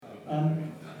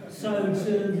So to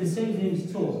this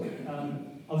evening's talk,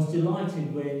 I was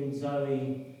delighted when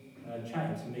Zoe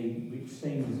chatted to me, which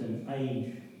seems an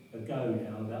age ago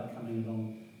now, about coming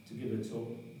along to give a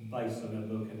talk based on her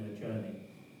book and her journey.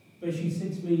 But she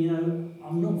said to me, you know,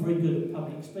 I'm not very good at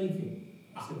public speaking.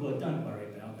 I said, well, don't worry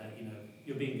about that, you know,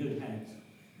 you'll be in good hands.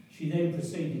 She then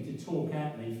proceeded to talk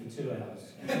at me for 2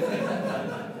 hours. I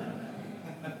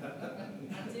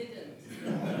didn't.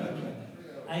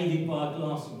 Aided by a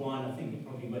glass of wine, I think it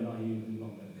probably went on even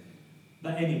longer.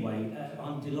 But anyway,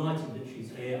 I'm delighted that she's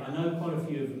here. I know quite a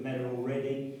few of you met her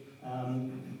already.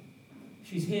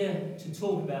 She's here to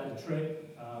talk about the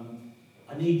trip.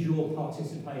 I need your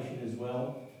participation as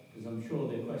well, because I'm sure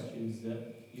there are questions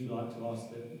that you'd like to ask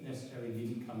that necessarily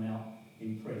didn't come out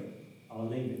in print. I'll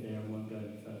leave it there and won't go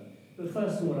any further. But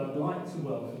first of all, I'd like to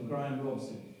welcome Graham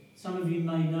Robson. Some of you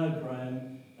may know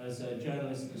Graham as a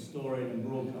journalist, historian and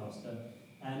broadcaster,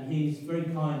 and he's very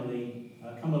kindly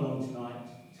come along tonight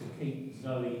to keep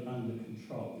Zoe under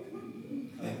control.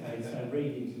 Okay, so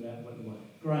read into that what you want.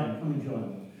 Graham, come and join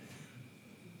me.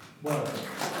 Welcome.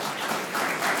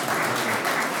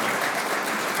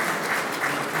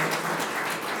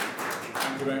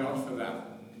 Thank you very much for that.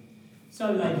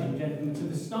 So, ladies and gentlemen, to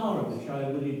the star of the show,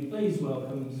 will you please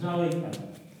welcome Zoe Campbell.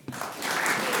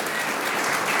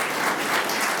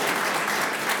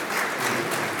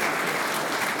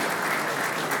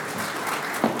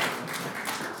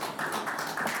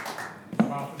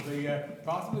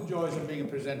 Part of the joys of being a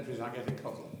presenter is I get a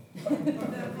couple. Are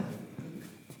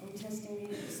we testing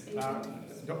the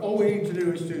speaker? All we need to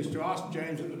do is to ask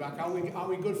James at the back, are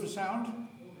we good for sound?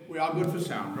 We are good for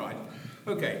sound, right.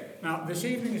 Okay, now this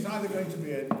evening is either going to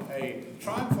be a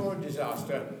triumph or a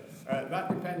disaster. That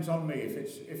depends on me. If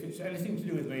it's anything to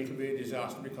do with me, it'll be a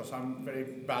disaster because I'm very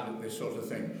bad at this sort of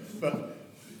thing. But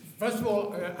first of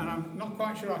all, and I'm not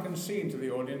quite sure I can see into the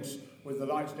audience with the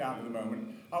lights down at the moment,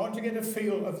 I want to get a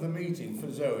feel of the meeting for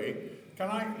Zoe. Can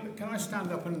I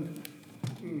stand up and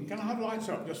can I have lights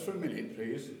up just for a minute,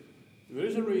 please? There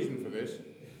is a reason for this.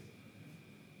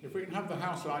 If we can have the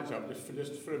house lights up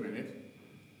just for a minute.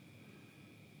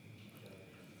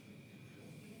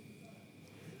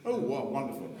 Oh, wow,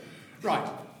 wonderful. Right,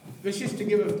 this is to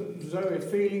give Zoe a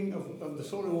feeling of the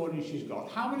sort of audience she's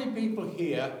got. How many people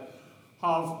here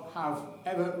have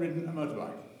ever ridden a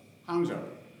motorbike? Hands up.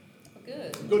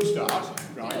 Good. Good start,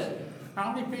 right. Good.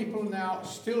 How many people now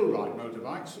still ride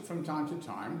motorbikes from time to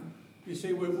time? You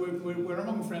see, we're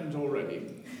among friends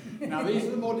already. Now, these are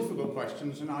the more difficult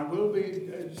questions, and I will be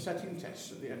setting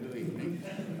tests at the end of the evening.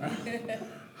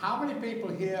 How many people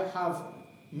here have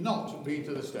not been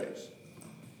to the States?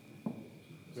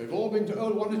 They've all been to,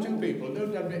 one or two people,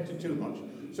 don't admit to too much.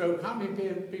 So how many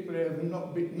people here have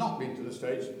not been to the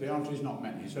States? The answer is not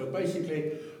many. So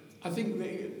basically, I think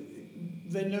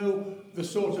they know the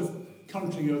sort of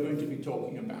country you're going to be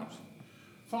talking about.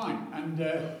 Fine, and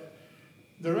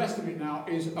the rest of it now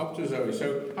is up to Zoe.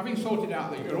 So having sorted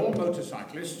out that you're all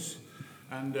motorcyclists,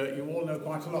 and you all know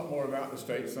quite a lot more about the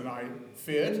States than I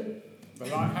feared, the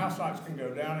house lights can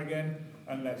go down again,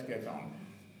 and let's get on.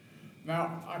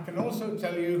 Now, I can also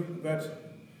tell you that,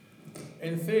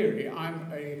 in theory,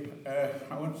 I'm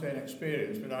I won't say an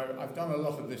experience, but I've done a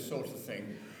lot of this sort of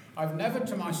thing. I've never,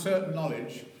 to my certain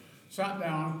knowledge, sat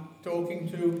down talking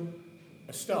to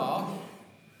a star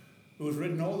who's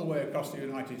ridden all the way across the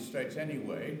United States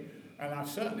anyway, and I've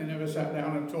certainly never sat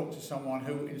down and talked to someone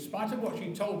who, in spite of what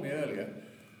she told me earlier,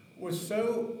 was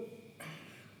so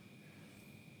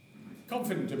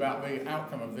confident about the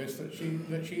outcome of this that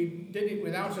she did it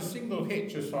without a single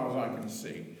hitch as far as I can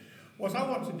see. What I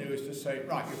want to do is to say,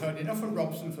 right, you've heard enough of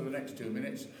Robson for the next 2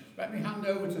 minutes. Let me hand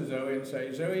over to Zoe and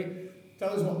say, Zoe,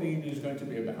 tell us what the evening is going to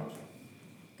be about.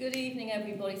 Good evening,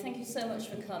 everybody. Thank you so much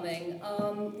for coming.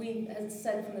 We had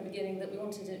said from the beginning that we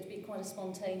wanted it to be quite a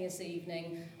spontaneous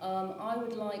evening. I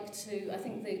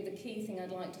think the key thing I'd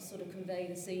like to sort of convey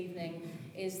this evening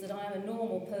is that I am a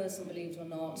normal person, believe it or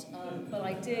not, but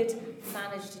I did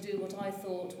manage to do what I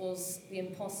thought was the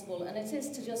impossible, and it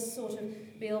is to just sort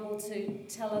of be able to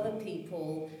tell other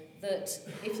people that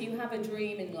if you have a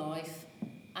dream in life,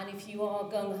 and if you are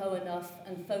gung-ho enough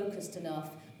and focused enough,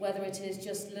 whether it is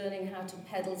just learning how to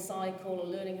pedal cycle or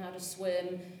learning how to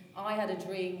swim. I had a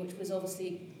dream which was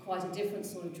obviously quite a different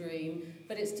sort of dream,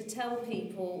 but it's to tell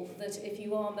people that if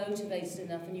you are motivated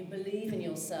enough and you believe in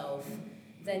yourself,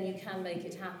 then you can make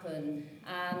it happen.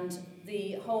 And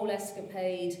the whole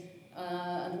escapade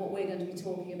and what we're going to be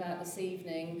talking about this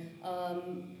evening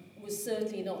was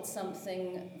certainly not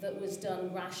something that was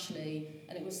done rashly,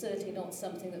 and it was certainly not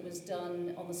something that was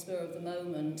done on the spur of the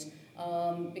moment,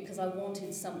 because I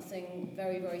wanted something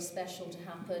very, very special to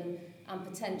happen, and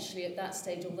potentially at that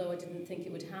stage, although I didn't think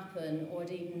it would happen or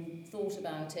I'd even thought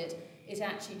about it, it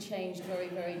actually changed very,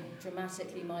 very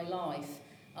dramatically my life.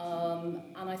 And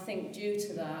I think due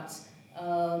to that,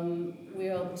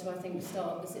 we're able to, I think,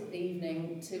 start this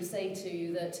evening to say to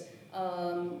you that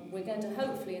we're going to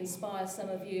hopefully inspire some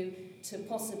of you to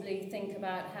possibly think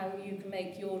about how you can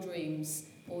make your dreams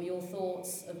or your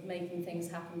thoughts of making things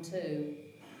happen too.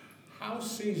 How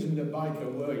seasoned a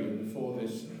biker were you before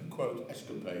this, quote,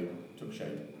 escapade took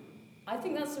shape? I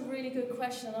think that's a really good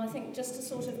question, and I think just to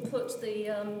sort of put the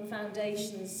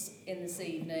foundations in this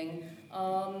evening,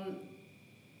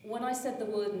 when I said the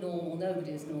word normal,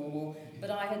 nobody is normal, but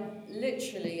I had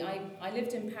literally, I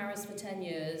lived in Paris for 10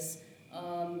 years,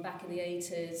 back in the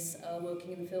 80s,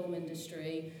 working in the film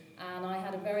industry, and I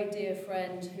had a very dear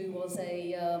friend who was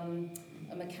a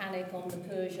mechanic on the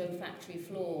Peugeot factory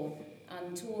floor.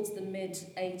 And towards the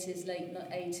mid-80s, late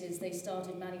 80s, they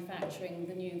started manufacturing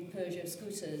the new Peugeot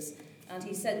scooters. And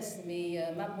he said to me,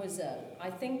 Mademoiselle, I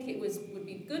think it would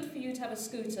be good for you to have a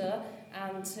scooter,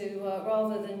 and to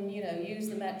rather than use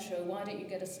the metro, why don't you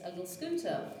get a little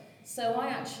scooter? So I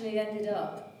actually ended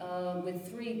up with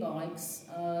 3 bikes.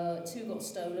 2 got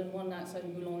stolen, one outside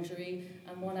the boulangerie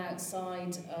and one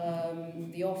outside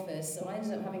the office. So I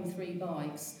ended up having 3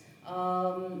 bikes,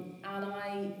 and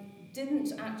I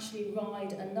didn't actually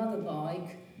ride another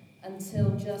bike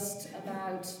until just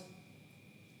about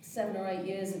 7 or 8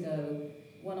 years ago,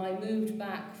 when I moved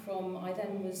back from, I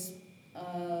then was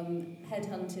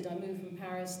headhunted. I moved from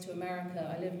Paris to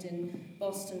America. I lived in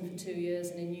Boston for 2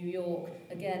 years and in New York,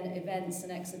 again, events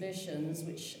and exhibitions,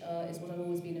 which is what I've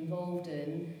always been involved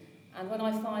in. And when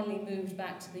I finally moved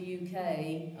back to the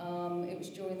UK, it was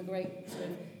during the great sort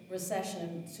of recession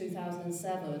in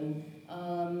 2007.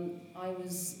 I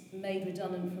was made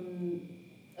redundant from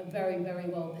a very, very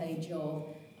well-paid job,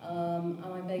 and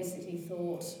I basically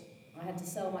thought I had to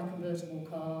sell my convertible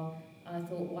car, and I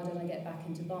thought, why don't I get back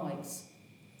into bikes?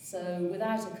 So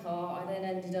without a car, I then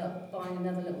ended up buying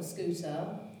another little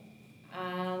scooter,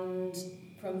 and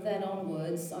from then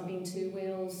onwards, I've been 2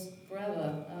 wheels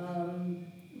forever.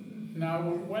 Now,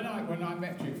 when I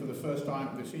met you for the first time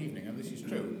this evening, and this is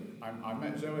true, I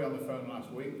met Zoe on the phone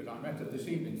last week, but I met her this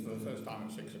evening for the first time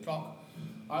at 6 o'clock.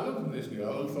 I looked at this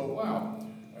girl and thought, wow,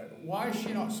 why is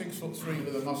she not 6'3"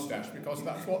 with a moustache? Because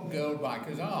that's what girl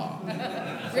bikers are.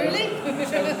 Really?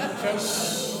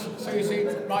 So you see,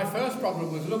 my first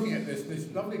problem was looking at this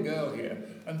lovely girl here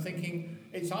and thinking,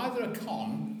 it's either a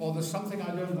con or there's something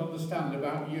I don't understand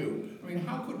about you. I mean,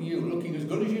 how could you, looking as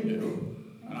good as you do,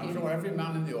 and I'm sure every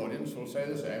man in the audience will say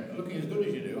the same, looking as good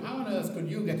as you do, how on earth could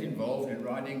you get involved in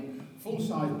riding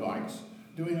full-size bikes,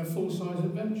 doing a full-size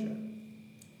adventure?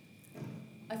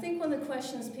 I think one of the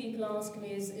questions people ask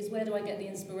me is where do I get the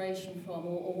inspiration from,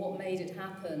 or what made it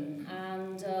happen?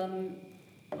 And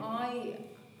I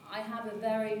have a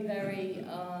very, very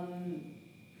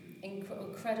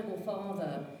incredible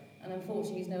father, and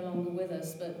unfortunately he's no longer with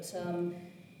us, but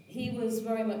he was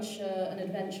very much an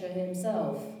adventurer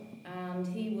himself. And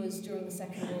he was, during the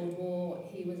Second World War,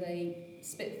 he was a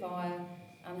Spitfire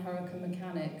and Hurricane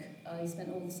mechanic. He spent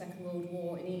all the Second World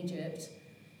War in Egypt.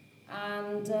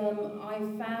 And I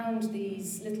found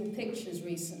these little pictures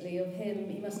recently of him.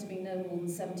 He must have been no more than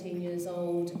 17 years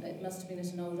old. It must have been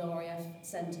at an old RAF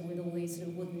centre with all these sort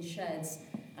of wooden sheds.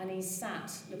 And he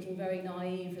sat looking very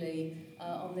naively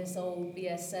on this old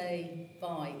BSA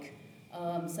bike.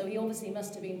 So he obviously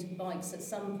must have been to bikes at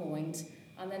some point.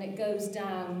 And then it goes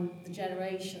down the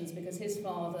generations, because his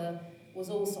father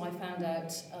was also, I found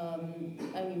out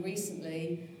only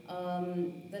recently,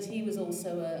 that he was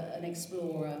also an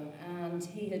explorer, and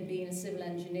he had been a civil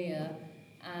engineer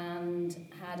and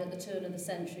had at the turn of the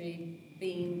century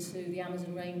been to the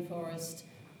Amazon rainforest.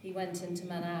 He went into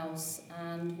Manaus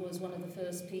and was one of the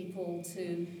first people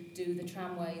to do the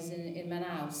tramways in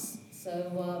Manaus.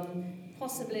 So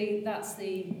possibly that's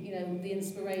the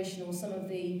inspiration, or some of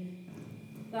the.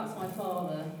 That's my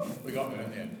father. We got there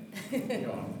in the end.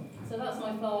 Go on. So that's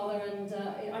my father, and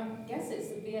I guess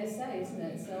it's a BSA, isn't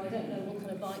it? So I don't know what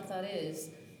kind of bike that is,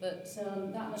 but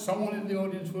that must. Someone in the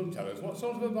audience will tell us. What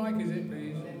sort of a bike is it,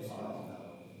 please?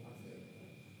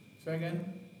 Say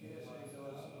again?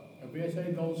 A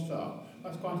BSA Gold Star.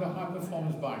 That's quite a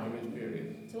high-performance bike of its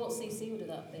period. So what CC would have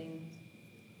that been?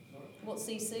 What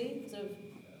CC? Sort of.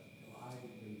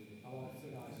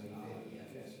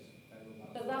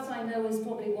 But that I know was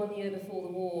probably 1 year before the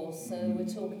war, so we're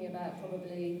talking about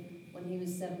probably when he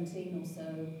was 17 or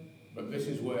so. But this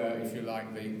is where, if you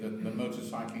like, the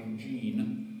motorcycling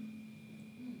gene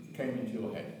came into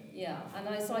your head. Yeah,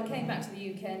 and so I came back to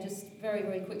the UK, and just very,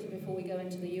 very quickly before we go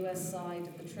into the US side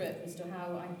of the trip as to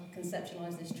how I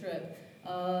conceptualised this trip,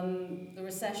 the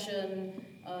recession,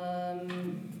 bought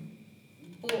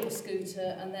a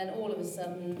scooter, and then all of a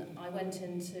sudden I went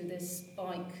into this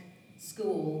bike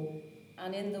school,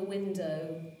 and in the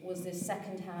window was this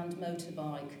second-hand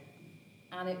motorbike,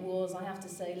 and it was, I have to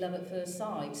say, love at first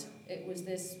sight. It was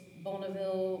this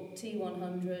Bonneville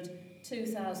T100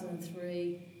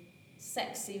 2003,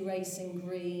 sexy racing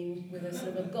green with a sort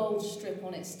of a gold strip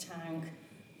on its tank,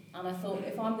 and I thought,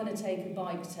 if I'm going to take a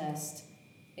bike test,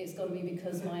 it's got to be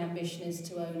because my ambition is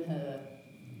to own her,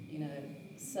 you know.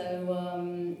 So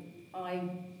I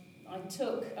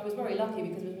was very lucky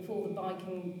because it was before the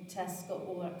biking tests got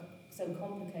all that so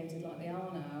complicated like they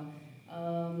are now.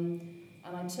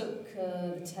 And I took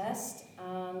the test,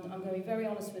 and I'm going to be very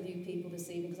honest with you people this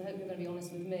evening, because I hope you're going to be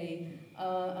honest with me.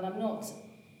 And I'm not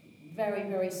very,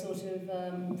 very sort of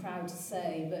proud to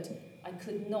say, but I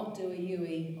could not do a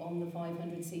UE on the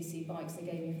 500cc bikes they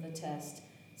gave me for the test.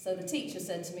 So the teacher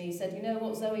said to me, he said, you know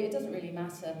what, Zoe, it doesn't really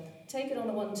matter. Take it on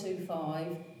a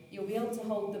 125, you'll be able to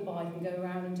hold the bike and go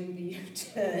around and do the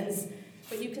U-turns,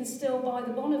 but you can still buy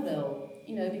the Bonneville,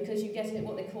 you know, because you get it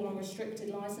what they call a restricted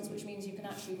licence, which means you can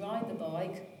actually ride the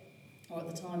bike, or at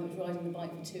the time it was riding the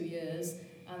bike for 2 years,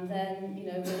 and then, you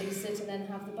know, release it and then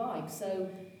have the bike. So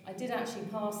I did actually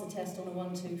pass the test on a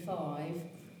 125,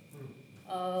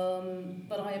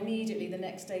 but I immediately the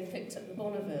next day picked up the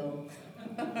Bonneville.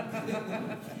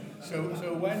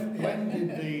 So when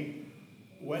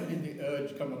did the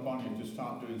urge come upon you to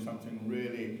start doing something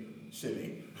really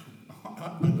silly?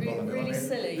 Really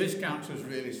silly. This counts as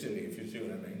really silly, if you see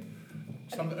what I mean.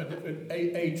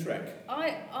 A trek.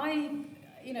 I,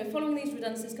 you know, following these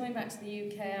redundancies, coming back to the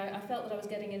UK, I felt that I was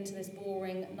getting into this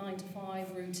boring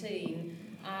 9-to-5 routine,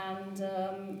 and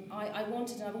I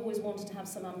wanted, and I've always wanted to have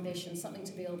some ambition, something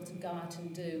to be able to go out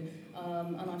and do.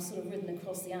 And I've sort of ridden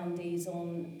across the Andes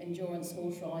on endurance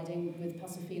horse riding with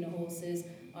Pasofina horses.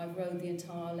 I've rode the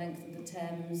entire length of the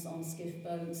Thames on skiff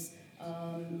boats.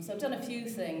 So I've done a few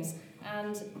things,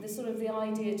 and the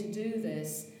idea to do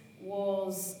this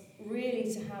was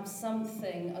really to have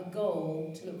something, a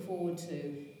goal to look forward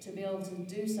to be able to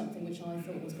do something which I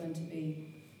thought was going to be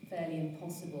fairly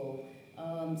impossible.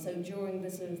 So during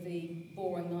the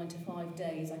boring 9-to-5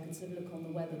 days, I could sort of look on the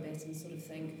web a bit and sort of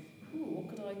think, ooh, what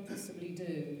could I possibly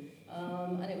do?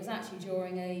 And it was actually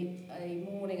during a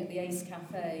morning at the Ace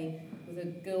Cafe with a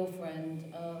girlfriend.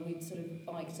 We'd sort of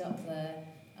biked up there,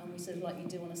 and we sort of like you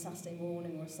do on a Saturday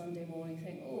morning or a Sunday morning,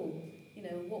 think, oh, you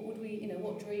know, what would we, you know,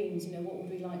 what dreams, you know, what would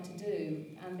we like to do?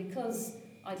 And because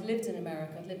I'd lived in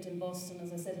America, I'd lived in Boston,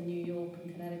 as I said, in New York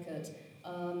and Connecticut,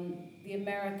 the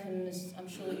Americans, I'm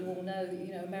sure you all know,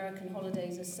 you know, American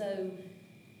holidays are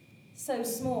so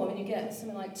small. I mean, you get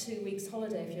something like 2 weeks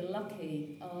holiday if you're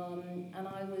lucky. And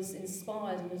I was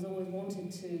inspired and was always wanted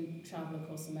to travel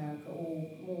across America, or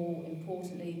more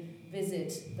importantly,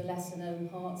 visit the lesser known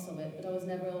parts of it, but I was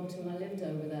never able to when I lived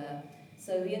over there.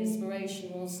 So the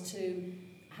inspiration was to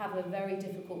have a very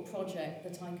difficult project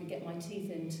that I could get my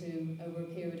teeth into over a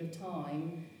period of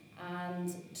time,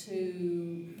 and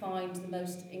to find the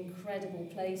most incredible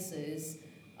places,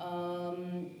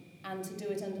 and to do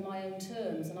it under my own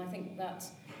terms. And I think that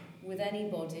with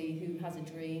anybody who has a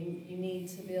dream, you need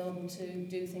to be able to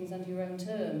do things under your own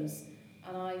terms.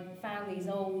 And I found these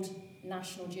old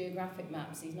National Geographic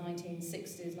maps, these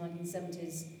 1960s,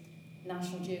 1970s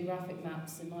National Geographic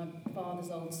maps in my father's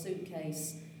old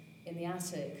suitcase in the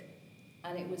attic.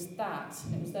 And it was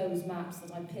those maps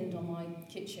that I pinned on my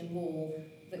kitchen wall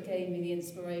that gave me the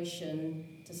inspiration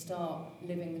to start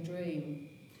living the dream.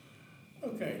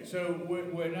 Okay, so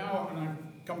we're now, and I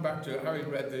come back to having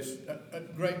read this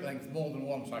at great length more than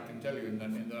once, I can tell you,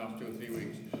 in the last 2 or 3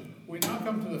 weeks. We now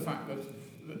come to the fact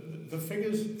that the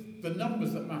figures, the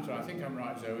numbers that matter, I think I'm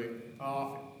right, Zoe,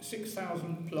 are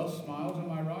 6,000 plus miles,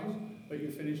 am I right, that you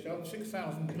finished up?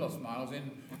 6,000 plus miles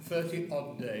in 30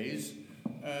 odd days.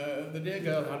 The dear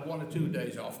girl had 1 or 2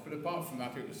 days off, but apart from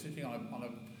that, it was sitting on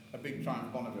a big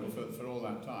Triumph Bonneville for all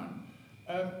that time.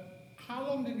 How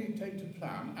long did it take to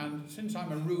plan? And since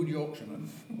I'm a rude Yorkshireman,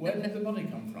 where did the money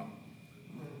come from?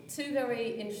 2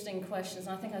 very interesting questions.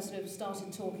 I think I sort of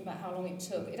started talking about how long it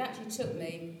took. It actually took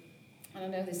me, and I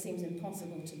know this seems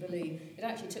impossible to believe, it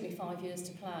actually took me 5 years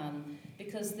to plan,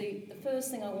 because the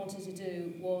first thing I wanted to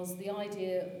do was, the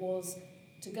idea was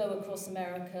to go across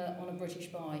America on a British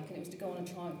bike, and it was to go on a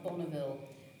Triumph Bonneville.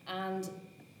 And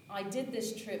I did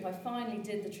this trip, I finally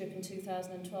did the trip in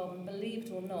 2012, and believe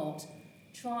it or not,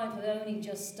 Triumph had only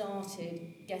just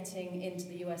started getting into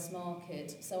the US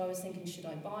market. So I was thinking, should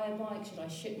I buy a bike? Should I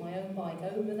ship my own bike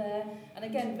over there? And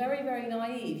again, very, very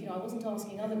naive. You know, I wasn't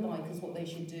asking other bikers what they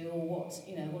should do or what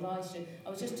I should do. I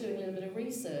was just doing a little bit of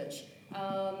research.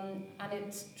 And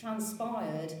it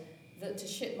transpired that to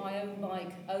ship my own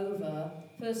bike over,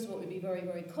 first of all, it would be very,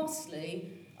 very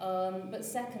costly. But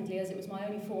secondly, as it was my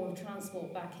only form of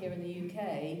transport back here in the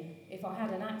UK, if I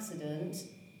had an accident,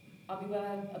 I'd be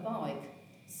wearing a bike.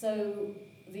 So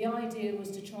the idea was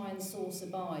to try and source a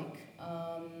bike.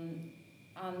 And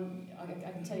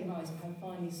I can tell you how I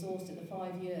finally sourced it. The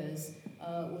 5 years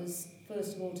was,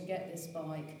 first of all, to get this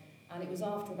bike. And it was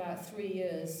after about 3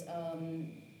 years,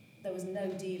 there was no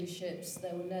dealerships,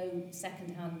 there were no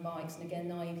second-hand bikes, and again,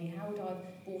 naively, how would I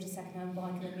have bought a second-hand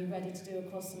bike and then be ready to do a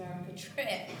cross-America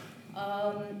trip?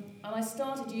 And I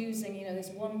started using, this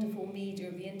wonderful media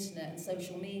of the internet and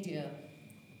social media,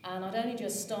 and I'd only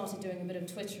just started doing a bit of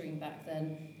twittering back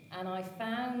then, and I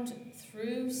found,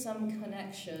 through some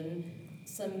connection,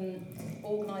 some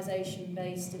organisation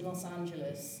based in Los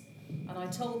Angeles, and I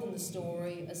told them the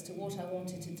story as to what I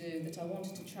wanted to do, that I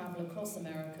wanted to travel across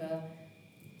America,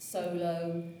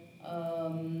 solo,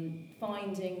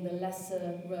 finding the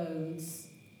lesser roads,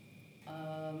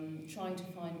 trying to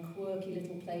find quirky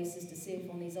little places to see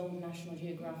if on these old National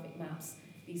Geographic maps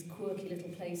these quirky little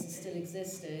places still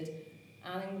existed.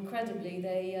 And incredibly,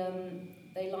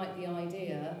 they liked the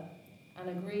idea and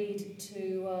agreed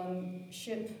to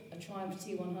ship a Triumph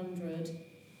T100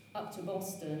 up to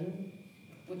Boston,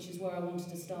 which is where I wanted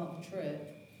to start the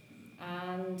trip.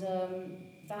 And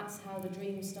that's how the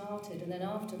dream started. And then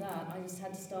after that, I just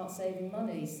had to start saving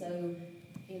money. So,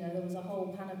 there was a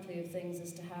whole panoply of things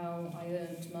as to how I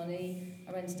earned money.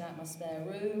 I rented out my spare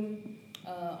room.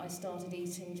 I started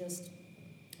eating just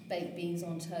baked beans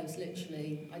on toast,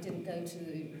 literally. I didn't go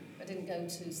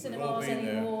to cinemas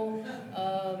anymore.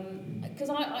 Because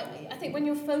I think when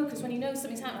you're focused, when you know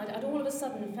something's happening, I'd all of a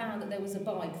sudden found that there was a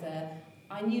bike there.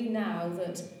 I knew now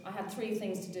that I had 3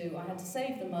 things to do. I had to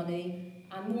save the money,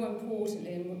 and more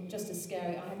importantly, and just as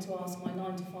scary, I had to ask my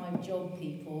 9-to-5 job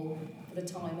people for the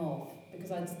time off,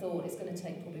 because I'd thought it's going to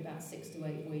take probably about 6 to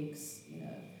 8 weeks,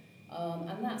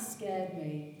 and that scared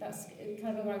me. That's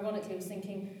kind of ironically, I was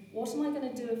thinking, what am I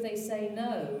going to do if they say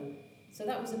no? So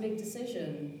that was a big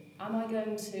decision. Am I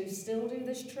going to still do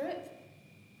this trip?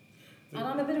 And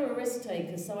I'm a bit of a risk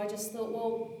taker, so I just thought,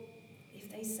 well,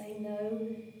 if they say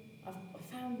no, I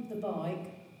found the bike,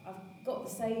 I've got the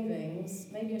savings,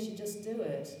 maybe I should just do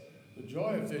it. The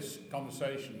joy of this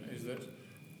conversation is that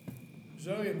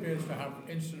Zoe appears to have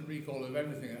instant recall of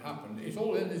everything that happened. It's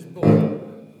all in this book.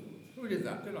 Who did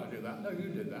that? Did I do that? No, you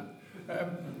did that.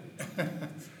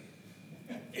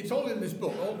 It's all in this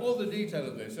book, all the detail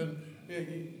of this. And,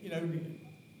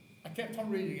 I kept on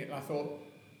reading it and I thought,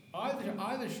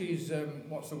 either she's,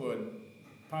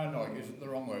 paranoid isn't the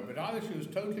wrong word, but either she was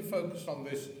totally focused on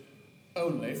this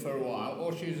only for a while,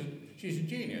 or she's a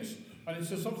genius. And it's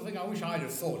the sort of thing I wish I'd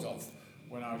have thought of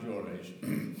when I was your age.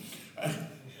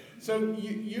 So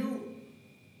you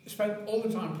spent all the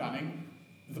time planning.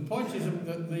 The point is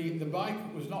that the bike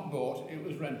was not bought, it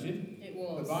was rented. It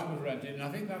was. The bike was rented, and I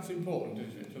think that's important,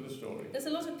 isn't it, to the story? There's a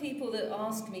lot of people that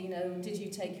ask me, did you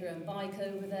take your own bike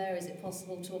over there? Is it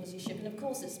possible to obviously ship? And of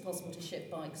course it's possible to ship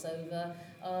bikes over.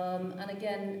 And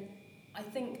again, I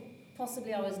think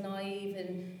possibly I was naive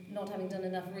in not having done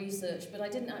enough research, but I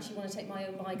didn't actually want to take my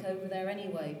own bike over there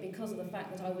anyway, because of the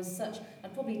fact that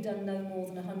I'd probably done no more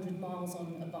than 100 miles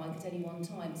on a bike at any one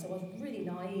time, so I was really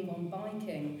naive on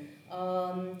biking.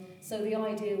 So the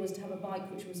idea was to have a bike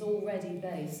which was already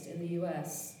based in the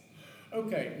US.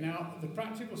 Okay, now the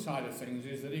practical side of things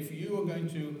is that if you are going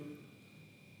to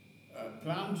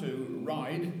plan to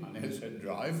ride, I never said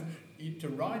drive, to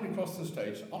ride across the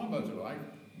States on a motorbike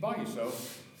by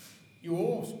yourself, you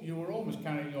were almost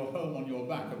carrying your home on your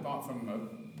back, apart from a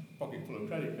pocket full of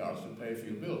credit cards to pay a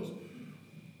few bills.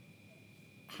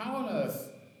 How on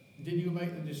earth did you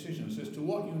make the decisions as to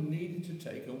what you needed to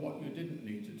take and what you didn't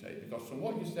need to take? Because from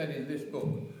what you said in this book,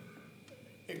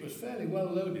 it was fairly well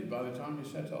loaded by the time you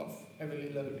set off,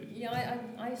 heavily loaded. Yeah,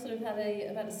 I sort of had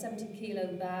about a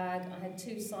 70-kilo bag. I had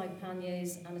 2 side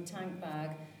panniers and a tank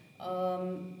bag.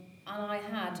 And I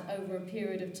had, over a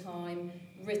period of time,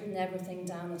 written everything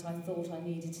down that I thought I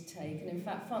needed to take. And in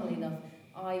fact, funnily enough,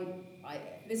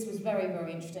 this was very,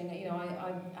 very interesting.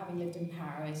 I having lived in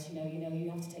Paris, you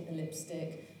have to take the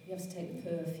lipstick, you have to take the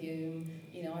perfume.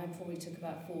 I probably took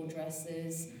about 4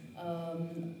 dresses.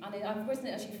 And I've written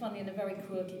it actually funny in a very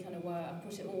quirky kind of way. I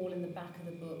put it all in the back of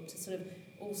the book to sort of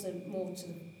also more to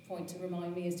the point to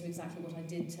remind me as to exactly what I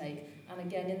did take. And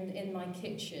again, in my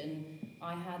kitchen,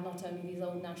 I had not only these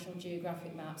old National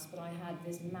Geographic maps, but I had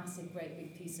this massive, great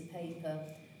big piece of paper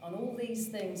on all these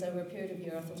things over a period of a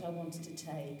year I thought I wanted to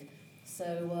take.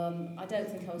 So I don't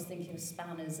think I was thinking of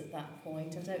spanners at that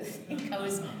point. I don't think I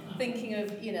was thinking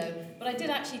of, you know, but I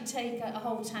did actually take a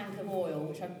whole tank of oil,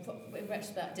 which I, in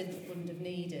retrospect, wouldn't have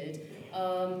needed.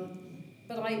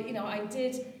 But I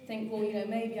did think, well, you know,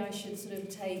 maybe I should sort of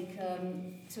take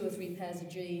 2 or 3 pairs of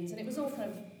jeans, and it was all kind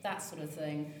of that sort of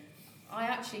thing. I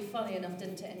actually, funny enough,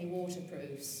 didn't take any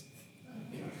waterproofs.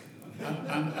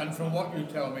 And from what you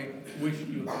tell me, wished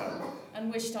you had.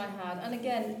 And wished I had. And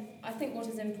again, I think what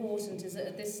is important is that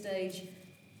at this stage,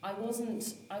 I was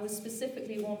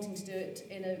specifically wanting to do it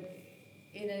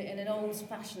in an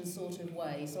old-fashioned sort of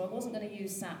way. So I wasn't going to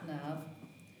use sat-nav.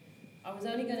 I was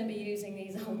only going to be using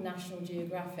these old National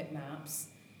Geographic maps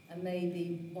and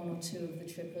maybe 1 or 2 of the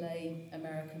AAA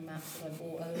American maps that I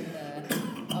bought over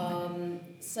there.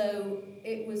 So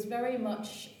it was very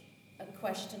much a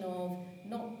question of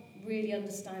not really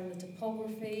understanding the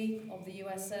topography of the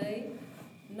USA,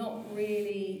 not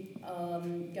really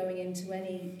going into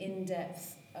any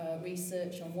in-depth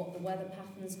research on what the weather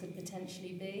patterns could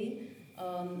potentially be.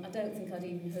 I don't think I'd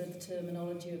even heard the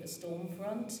terminology of a storm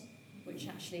front, which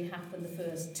actually happened the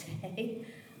first day.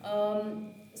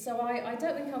 So I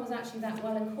don't think I was actually that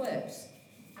well equipped.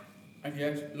 And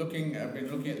yet, I've been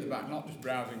looking at the back, not just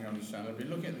browsing on the stand, I've been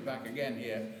looking at the back again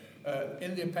here.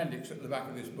 In the appendix at the back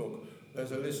of this book,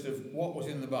 there's a list of what was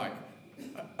in the bike.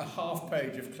 A half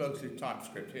page of closely typed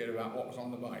script here about what was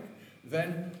on the bike.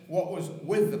 Then what was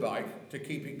with the bike to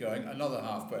keep it going, another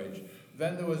half page.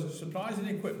 Then there was supplies and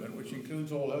equipment, which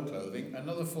includes all her clothing,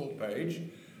 another full page.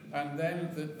 And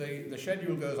then the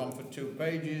schedule goes on for 2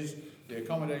 pages, the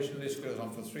accommodation list goes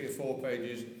on for 3 or 4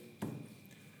 pages.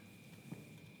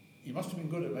 You must have been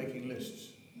good at making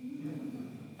lists.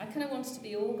 I kind of wanted to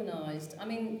be organised. I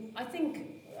mean, I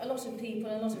think a lot of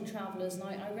people, a lot of travellers, and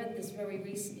I read this very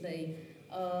recently,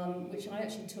 which I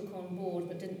actually took on board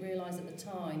but didn't realise at the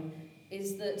time,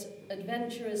 is that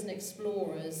adventurers and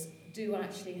explorers do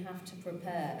actually have to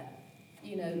prepare.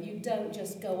 You know, you don't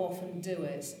just go off and do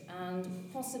it. And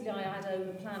possibly I had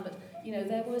over-planned, but, you know,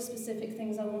 there were specific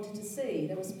things I wanted to see.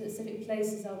 There were specific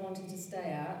places I wanted to stay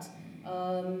at.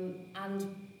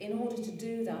 And in order to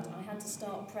do that, I had to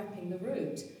start prepping the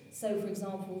route. So, for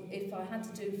example, if I had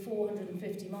to do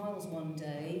 450 miles one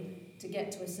day to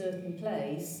get to a certain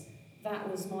place, that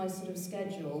was my sort of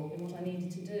schedule in what I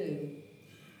needed to do.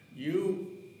 You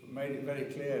made it very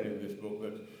clear in this book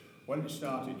that when it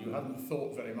started, you hadn't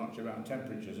thought very much about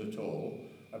temperatures at all,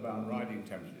 about riding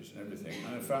temperatures and everything.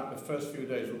 And in fact, the first few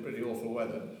days were pretty awful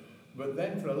weather. But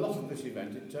then for a lot of this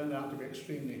event, it turned out to be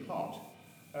extremely hot.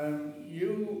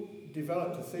 You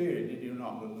developed a theory, did you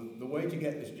not, that the way to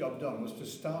get this job done was to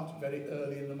start very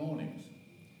early in the mornings?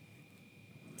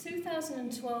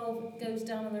 2012 goes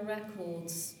down on the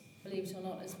records, believe it or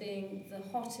not, as being the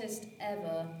hottest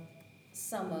ever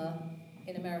summer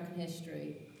in American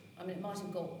history. I mean, it might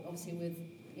have got, obviously with,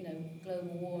 you know,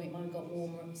 global warming, it might have got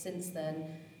warmer since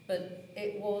then, but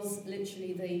it was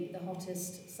literally the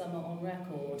hottest summer on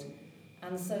record.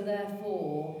 And so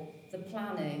therefore, the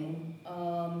planning,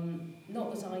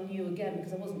 not that I knew again,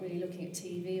 because I wasn't really looking at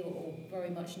TV or very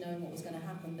much knowing what was going to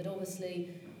happen, but obviously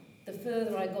the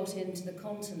further I got into the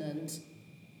continent,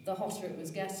 the hotter it was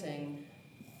getting.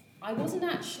 I was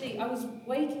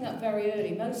waking up very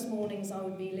early. Most mornings I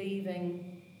would be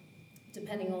leaving,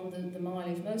 depending on the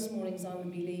mileage, most mornings I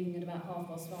would be leaving at about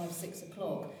 5:30, 6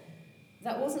 o'clock.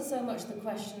 That wasn't so much the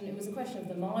question, it was a question of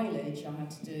the mileage I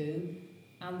had to do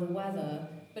and the weather,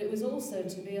 but it was also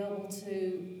to be able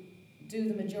to do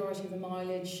the majority of the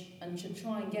mileage and to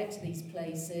try and get to these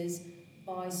places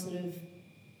by sort of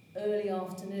early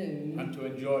afternoon. And to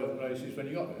enjoy the places when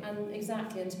you got there. And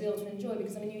exactly, and to be able to enjoy,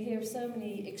 because I mean you hear of so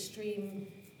many extreme,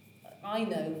 I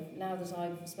know now that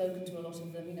I've spoken to a lot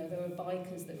of them, you know, there are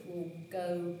bikers that will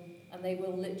go and they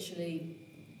will literally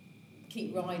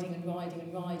keep riding and riding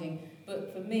and riding.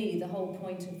 But for me, the whole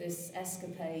point of this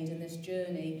escapade and this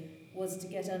journey was to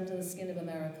get under the skin of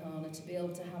Americana, to be able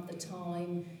to have the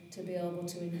time, to be able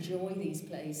to enjoy these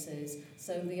places.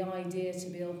 So the idea to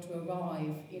be able to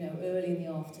arrive, you know, early in the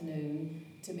afternoon,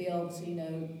 to be able to, you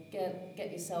know,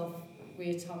 get yourself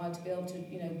reattired, to be able to,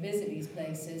 you know, visit these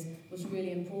places was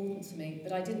really important to me.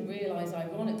 But I didn't realise,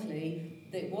 ironically,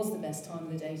 that it was the best time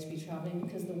of the day to be travelling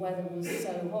because the weather was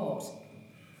so hot.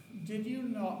 Did you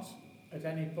not at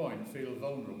any point feel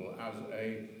vulnerable as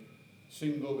a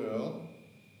single girl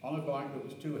on a bike that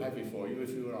was too heavy for you, if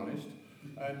you were honest,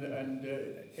 and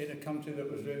in a country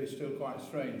that was really still quite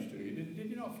strange to you? Did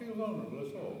you not feel vulnerable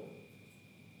at all?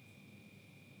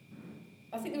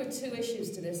 I think there are two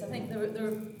issues to this. I think there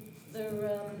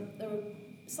are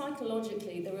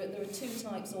psychologically there are two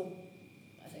types, or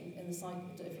I think in the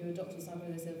if you're a doctor of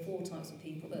psychology, there are 4 types of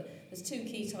people, but there's 2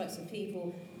 key types of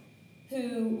people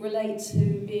who relate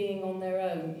to being on their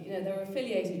own. You know, there are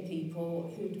affiliated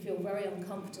people who feel very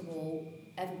uncomfortable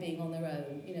ever being on their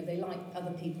own. You know, they like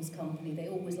other people's company. They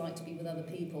always like to be with other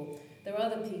people. There are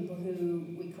other people who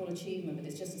we call achievement, but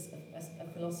it's just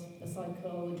a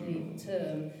psychology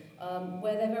term,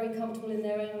 where they're very comfortable in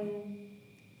their own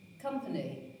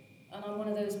company. And I'm one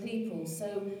of those people.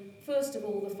 So, first of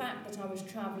all, the fact that I was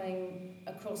travelling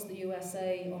across the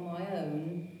USA on my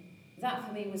own, that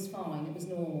for me was fine. It was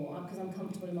normal, because I'm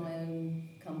comfortable in my own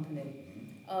company.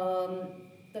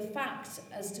 The fact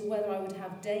as to whether I would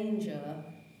have danger,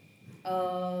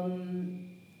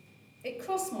 it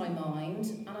crossed my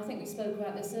mind, and I think we spoke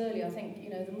about this earlier. I think, you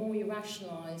know, the more you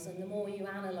rationalise and the more you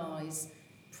analyse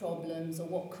problems or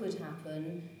what could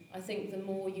happen, I think the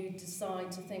more you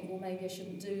decide to think, well, maybe I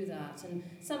shouldn't do that. And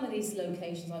some of these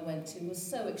locations I went to were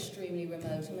so extremely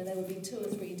remote. I mean, there would be 2 or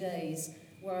 3 days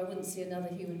where I wouldn't see another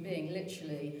human being,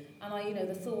 literally. And I, you know,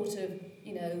 the thought of,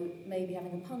 you know, maybe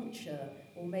having a puncture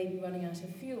or maybe running out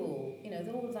of fuel, you know,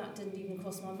 all of that didn't even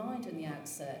cross my mind in the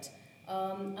outset.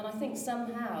 And I think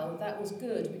somehow that was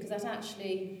good, because that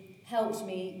actually helped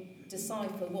me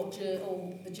decipher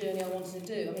the journey I wanted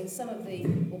to do. I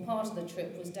mean, part of the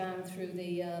trip was down through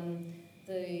the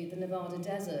Nevada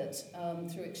desert,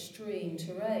 through extreme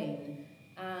terrain.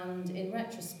 And in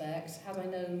retrospect, had I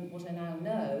known what I now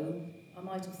know, I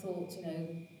might have thought, you know,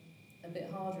 a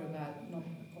bit harder about not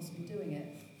possibly doing it.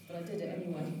 But I did it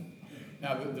anyway.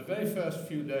 Now, the very first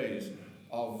few days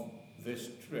of this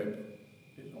trip,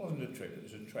 it wasn't a trip, it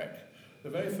was a trek. The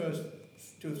very first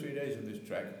 2 or 3 days of this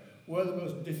trek were the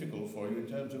most difficult for you in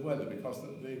terms of weather, because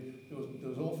there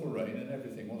was awful rain and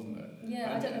everything, wasn't there? Yeah,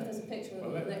 and I don't know if there's a picture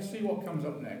of it. Let's see what comes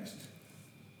up next.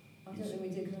 I don't think we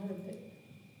did, because I had a picture.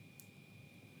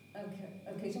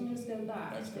 Okay, so I'm going to just go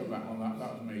back. Let's go back on that.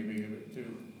 That was me being a bit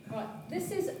too... Right,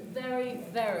 this is very,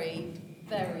 very,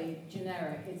 very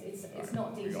generic. It's Right,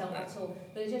 not detailed at all,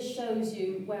 but it just shows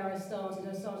you where I started.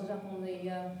 I started up on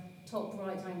the top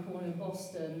right-hand corner of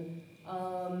Boston,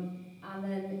 and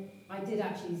then I did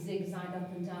actually zigzag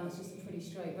up and down. It's just a pretty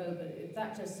straight road, but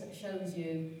that just shows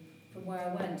you from where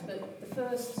I went. But the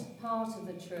first part of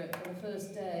the trip, or the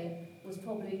first day, was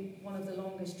probably one of the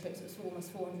longest trips. It was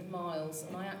almost 400 miles,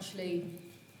 and I actually...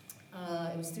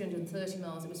 it was 330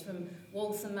 miles. It was from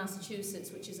Waltham,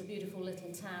 Massachusetts, which is a beautiful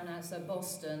little town outside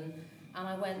Boston, and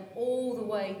I went all the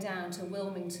way down to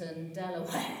Wilmington,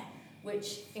 Delaware,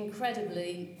 which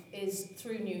incredibly is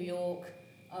through New York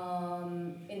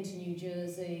into New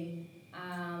Jersey,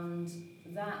 and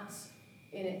that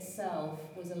in itself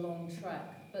was a long trek.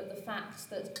 But the fact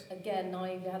that, again,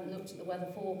 naively, I hadn't looked at the weather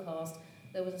forecast,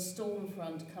 there was a storm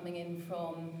front coming in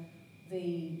from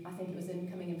I think it was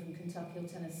coming in from Kentucky or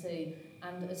Tennessee,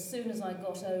 and as soon as I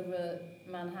got over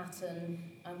Manhattan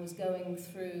and was going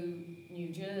through New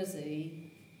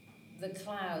Jersey, the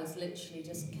clouds literally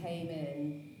just came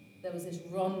in. There was this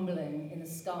rumbling in the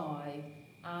sky,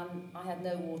 and I had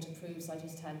no waterproofs. I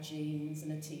just had jeans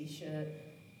and a t-shirt.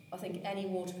 I think any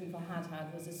waterproof I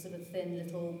had was a sort of thin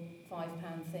little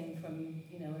 £5 thing from,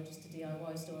 you know, just a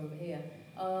DIY store over here.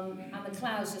 And the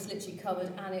clouds just literally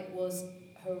covered, and it was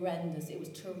horrendous. It was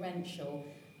torrential,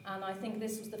 and I think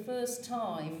this was the first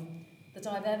time that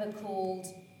I've ever called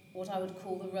what I would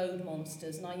call the road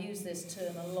monsters, and I use this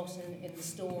term a lot in the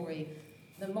story.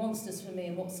 The monsters for me,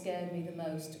 and what scared me the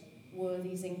most, were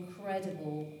these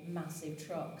incredible massive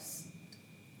trucks.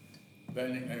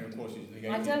 Then, of course, it's the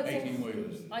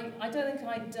 18-wheelers. I don't think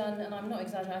I'd done, and I'm not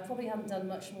exaggerating, I probably hadn't done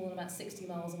much more than about 60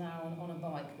 miles an hour on a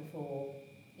bike before.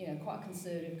 You know, quite a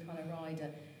conservative kind of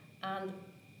rider. And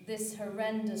this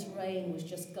horrendous rain was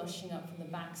just gushing up from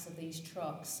the backs of these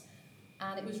trucks,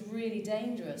 and it was really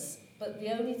dangerous. But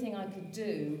the only thing I could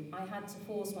do, I had to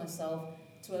force myself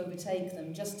to overtake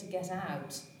them just to get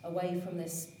out, away from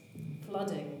this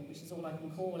flooding, which is all I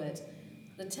can call it.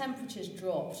 The temperatures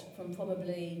dropped from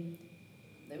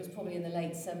it was probably in the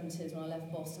late 70s when I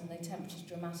left Boston. The temperatures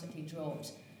dramatically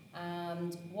dropped.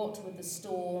 And what with the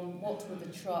storm, what with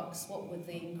the trucks, what with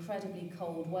the incredibly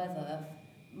cold weather,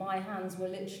 my hands were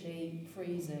literally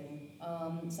freezing.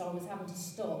 So I was having to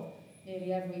stop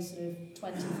nearly every sort of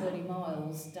 20, 30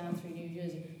 miles down through New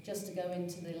Jersey just to go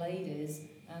into the ladies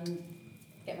and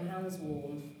get my hands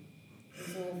warm. It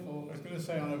was awful. I was going to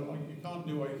say, you can't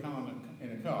do what you can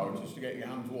in a car, just to get your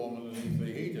hands warm underneath the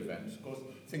heater vents. Of course,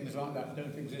 things like that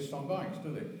don't exist on bikes,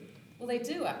 do they? Well, they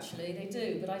do actually, they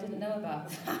do, but I didn't know about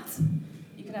that.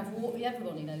 You can have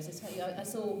everybody knows this. I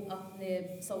saw up near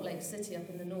Salt Lake City, up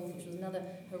in the north, which was another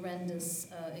horrendous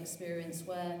experience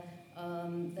where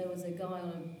there was a guy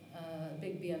on a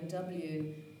big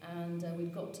BMW, and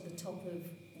we'd got to the top of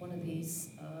one of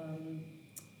these,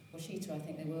 Washita I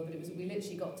think they were, but we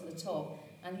literally got to the top,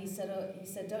 and he said,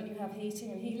 don't you have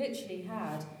heating? And he literally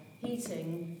had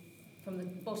heating from the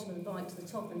bottom of the bike to the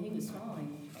top, and he was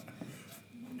fine.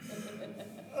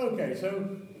 Okay,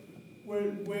 so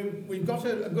we've got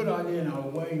a good idea now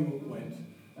of where you went,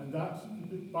 and that's,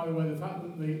 by the way, the fact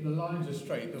that the lines are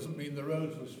straight doesn't mean the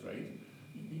roads were straight.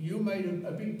 You made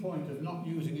a big point of not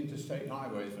using interstate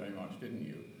highways very much, didn't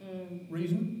you?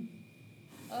 Reason?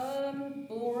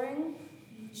 Boring,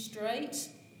 straight,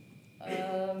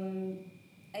 A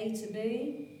to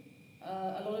B,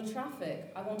 a lot of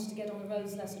traffic. I wanted to get on the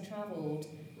roads lesser travelled,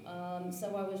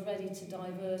 so I was ready to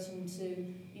divert and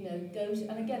to, go to,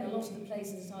 and again, a lot of the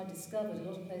places that I discovered, a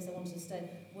lot of places I wanted to stay,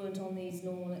 weren't on these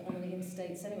normal, on the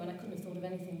interstates anyway, and I couldn't have thought of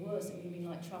anything worse. It would have been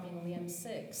like travelling on the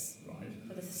M6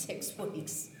 for the 6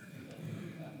 weeks.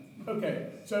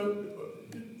 Okay, so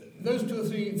those 2 or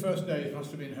 3 first days must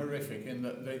have been horrific in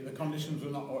that the conditions were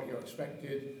not what you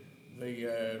expected.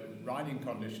 The riding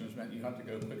conditions meant you had to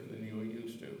go quicker than you were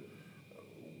used to.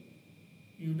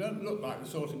 You don't look like the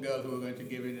sort of girl who were going to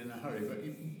give in a hurry,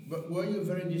 but were you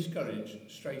very discouraged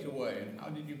straight away, and how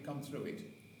did you come through it?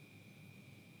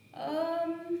 I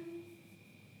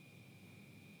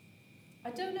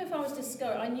don't know if I was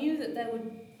discouraged. I knew that there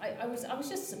would. I was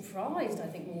just surprised. I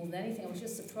think more than anything, I was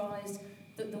just surprised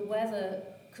that the weather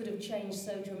could have changed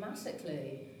so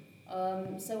dramatically.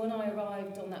 So when I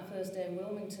arrived on that first day in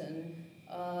Wilmington,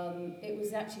 it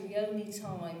was actually the only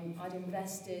time I'd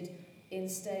invested in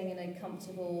staying in a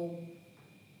comfortable,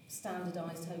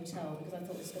 standardised hotel, because I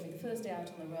thought this is going to be the first day out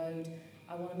on the road.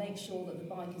 I want to make sure that the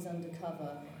bike is under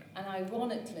cover. And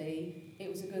ironically, it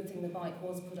was a good thing the bike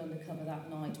was put under cover that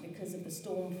night because of the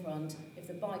storm front. If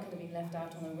the bike had been left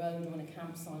out on a road or on a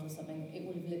campsite or something, it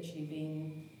would have literally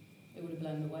been, it would have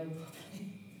blown away probably.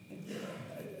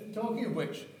 Talking of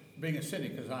which, being a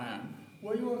cynic as I am,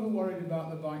 were you ever worried about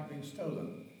the bike being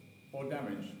stolen or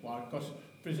damaged? Well, because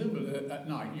presumably at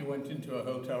night you went into a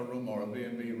hotel room or a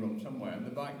B&B room somewhere and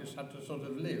the bike just had to sort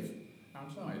of live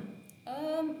outside.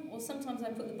 Well, sometimes I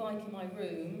put the bike in my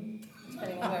room,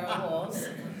 depending on where I was.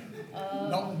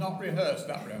 Not rehearsed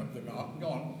that round the car. Go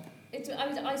on.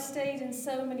 I stayed in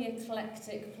so many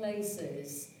eclectic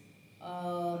places.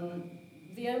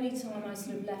 The only time I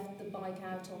sort of left the bike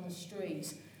out on the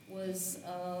street was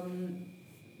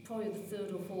probably the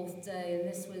 3rd or 4th day, and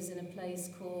this was in a place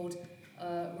called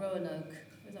Roanoke.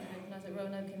 Is that how you pronounce it?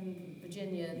 Roanoke in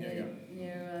Virginia,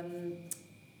 near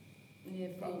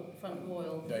Front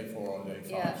Royal. Day 4 or day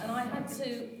 5. Yeah, and I had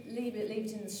to leave it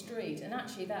in the street, and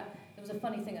actually there was a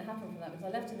funny thing that happened from that,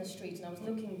 because I left in the street and I was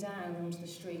looking down onto the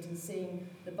street and seeing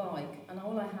the bike, and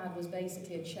all I had was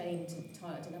basically a chain to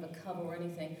tie it. I didn't have a cover or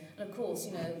anything, and of course,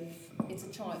 it's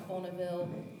a Triumph Bonneville,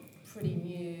 pretty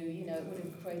new, it would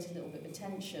have created a little bit of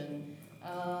tension.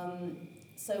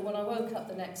 So when I woke up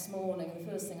the next morning, the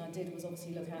first thing I did was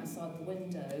obviously look outside the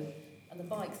window, and the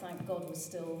bike, thank God, was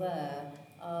still there.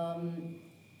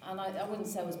 And I wouldn't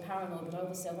say I was paranoid, but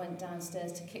obviously I went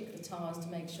downstairs to kick the tyres to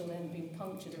make sure they hadn't been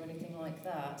punctured or anything like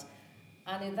that.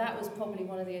 And that was probably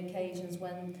one of the occasions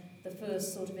when the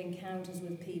first sort of encounters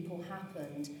with people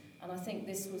happened. And I think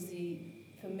this was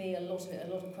for me, a lot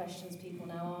of questions people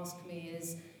now ask me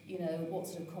is, what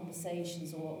sort of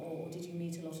conversations or did you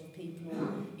meet a lot of people?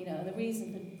 And the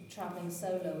reason for travelling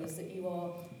solo is that you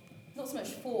are not so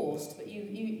much forced, but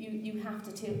you have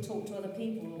to talk to other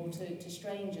people or to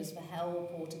strangers for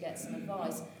help or to get some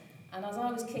advice. And as I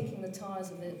was kicking the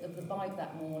tyres of the bike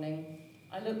that morning,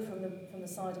 I looked from the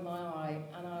side of my eye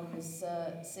and I was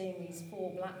seeing these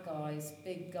 4 black guys,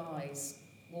 big guys,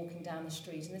 walking down the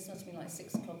street. And this must have been like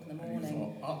 6 o'clock in the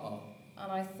morning. And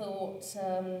I thought,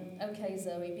 okay,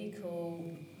 Zoe, be cool.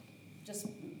 Just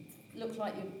look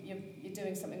like you're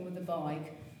doing something with the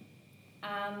bike.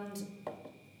 And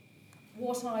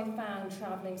what I found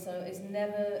travelling is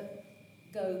never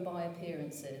go by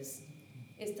appearances.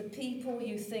 It's the people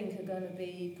you think are going to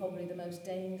be probably the most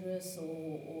dangerous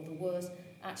or the worst,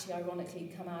 actually ironically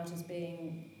come out as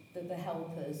being the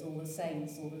helpers or the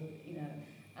saints or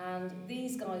And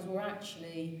these guys were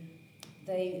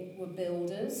they were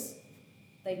builders.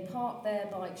 They parked their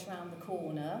bikes round the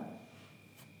corner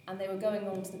and they were going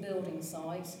onto the building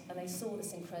site and they saw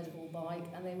this incredible bike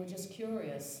and they were just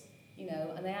curious.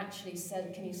 And they actually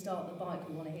said, can you start the bike?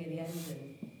 We want to hear the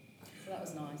engine. So that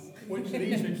was nice. Which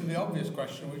leads me to the obvious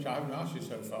question, which I haven't asked you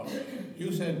so far.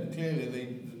 You said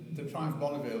clearly the Triumph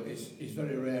Bonneville is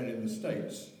very rare in the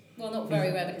States. Well, not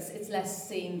very rare, but it's less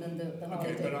seen than the Harley.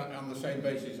 Okay, but on the same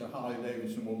basis, a Harley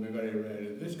Davidson would be very rare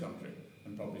in this country,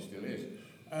 and probably still is.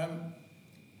 How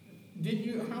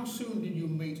soon did you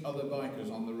meet other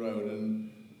bikers on the road? And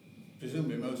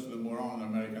presumably most of them were on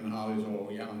American Harleys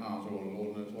or Yamahas or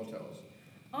Lord knows what else.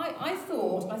 I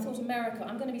thought America,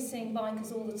 I'm going to be seeing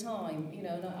bikers all the time, you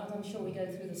know, and I'm sure we go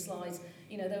through the slides.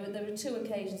 You know, there were 2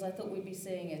 occasions I thought we'd be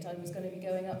seeing it. I was going to be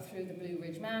going up through the Blue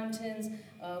Ridge Mountains,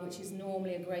 which is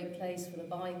normally a great place for the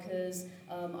bikers.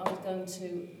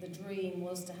 The dream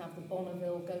was to have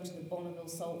go to the Bonneville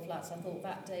Salt Flats. I thought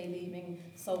that day leaving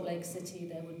Salt Lake City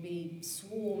there would be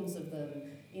swarms of them,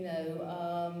 you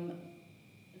know.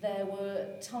 There were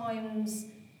times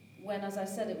when, as I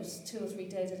said, it was 2 or 3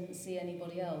 days I didn't see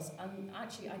anybody else. And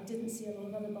actually, I didn't see a lot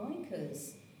of other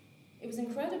bikers. It was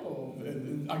incredible.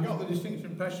 I got the distinct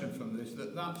impression from this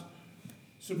that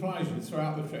surprised you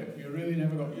throughout the trip. You really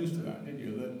never got used to that, did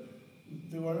you? That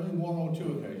there were only 1 or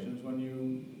 2 occasions when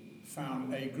you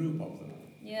found a group of them.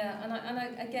 Yeah, and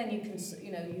again, you can,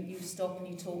 you know, you stop and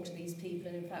you talk to these people.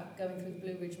 And in fact, going through the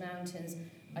Blue Ridge Mountains,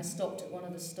 I stopped at one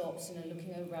of the stops, you know,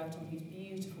 looking over out on these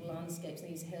beautiful landscapes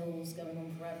and these hills going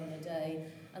on forever and a day,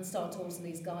 and start talking to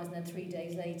these guys. And then 3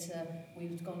 days later,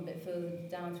 we've gone a bit further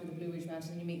down through the Blue Ridge Mountains,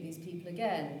 and you meet these people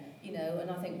again, you know.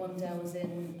 And I think one day I was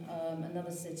in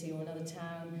another city or another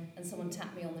town, and someone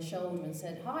tapped me on the shoulder and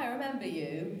said, "Hi, I remember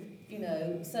you," you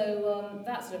know. So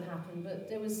that sort of happened, but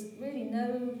there was really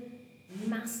no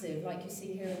massive, like you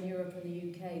see here in Europe and the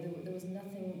UK, there was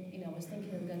nothing, you know. I was thinking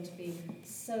there were going to be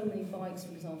so many bikes,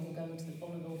 for example, going to the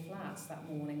Bonneville Flats that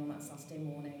morning, on that Saturday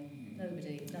morning.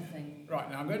 Nobody, nothing. Right,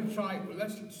 now I'm going to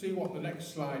let's see what the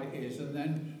next slide is, and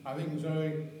then I think,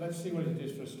 Zoe, let's see what it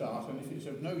is for a start, and if it's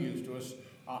of no use to us,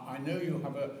 I know you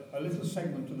have a little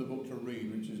segment of the book to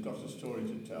read, which has got a story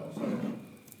to tell. So,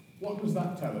 what does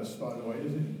that tell us, by the way?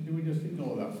 Do we just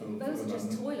ignore that for Those for are the just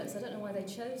moment? toilets. I don't know why they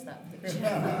chose that picture.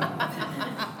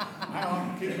 Hang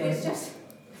on, keep going. It's just...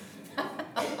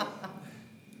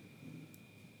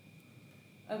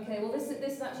 Okay, well this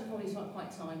is actually probably not quite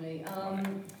timely.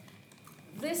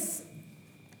 This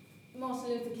Martin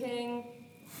Luther King,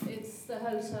 it's the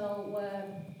hotel where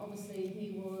obviously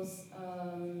he was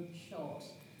shot.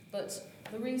 But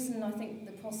the reason I think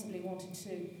they possibly wanted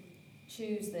to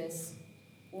choose this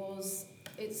was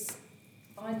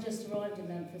I just arrived in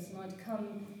Memphis and I'd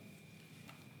come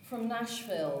from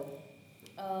Nashville,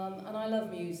 and I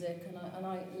love music and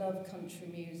I love country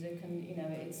music, and you know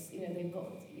they've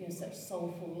got such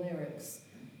soulful lyrics,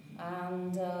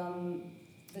 and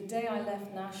the day I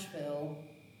left Nashville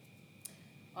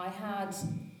I had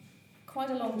quite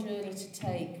a long journey to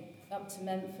take up to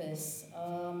Memphis.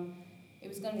 It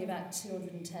was going to be about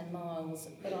 210 miles,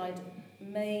 but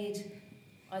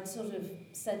I'd sort of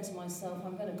said to myself,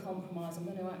 I'm going to compromise, I'm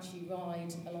going to actually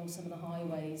ride along some of the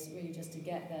highways really just to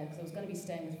get there, because I was going to be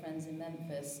staying with friends in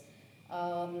Memphis.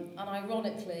 And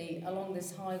ironically, along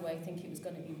this highway, thinking it was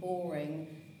going to be boring,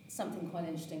 something quite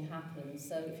interesting happened.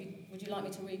 So would you like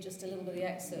me to read just a little bit of the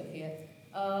excerpt here?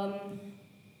 And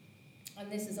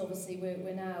this is obviously,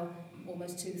 we're now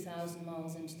almost 2,000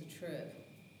 miles into the trip.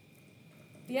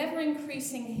 The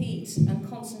ever-increasing heat and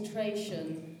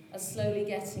concentration are slowly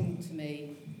getting to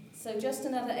me. So just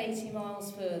another 80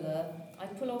 miles further, I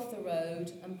pull off the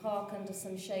road and park under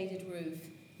some shaded roof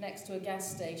next to a gas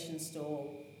station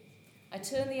stall. I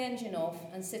turn the engine off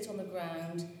and sit on the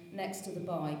ground next to the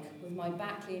bike with my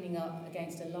back leaning up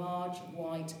against a large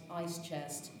white ice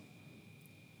chest.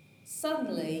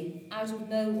 Suddenly, out of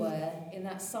nowhere, in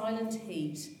that silent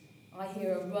heat, I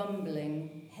hear a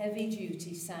rumbling,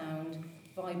 heavy-duty sound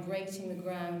vibrating the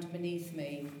ground beneath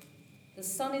me. The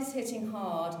sun is hitting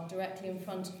hard directly in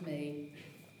front of me.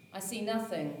 I see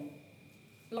nothing.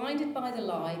 Blinded by the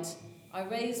light, I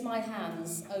raise my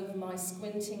hands over my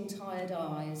squinting, tired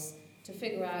eyes to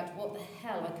figure out what the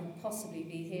hell I could possibly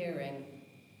be hearing.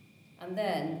 And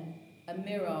then a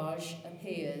mirage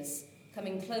appears,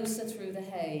 coming closer through the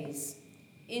haze.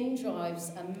 In drives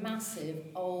a massive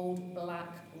old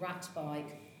black rat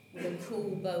bike with a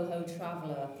cool boho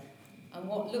traveller, and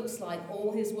what looks like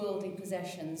all his worldly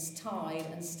possessions tied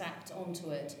and stacked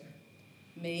onto it.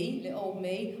 Me, little old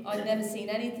me, I'd never seen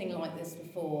anything like this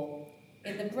before.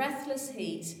 In the breathless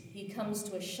heat, he comes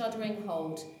to a shuddering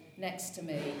halt next to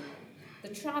me. The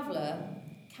traveller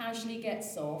casually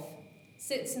gets off,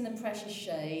 sits in the precious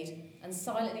shade, and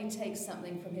silently takes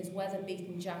something from his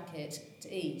weather-beaten jacket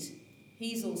to eat.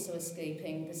 He's also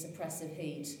escaping this oppressive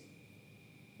heat.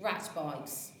 Rat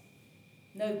bikes.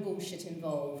 No bullshit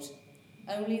involved.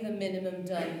 Only the minimum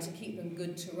done to keep them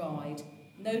good to ride.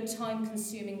 No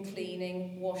time-consuming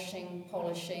cleaning, washing,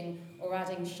 polishing, or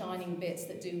adding shining bits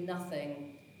that do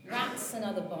nothing. Rats and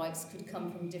other bites could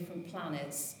come from different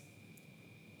planets.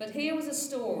 But here was a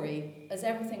story, as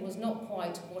everything was not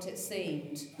quite what it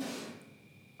seemed.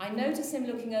 I notice him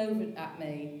looking over at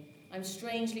me. I'm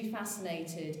strangely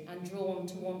fascinated and drawn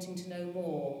to wanting to know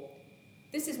more.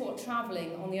 This is what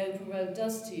travelling on the open road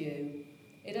does to you.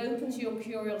 It opens your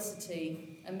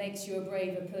curiosity and makes you a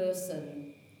braver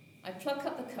person. I pluck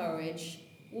up the courage,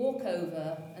 walk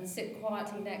over and sit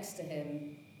quietly next to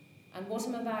him. And what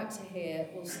I'm about to hear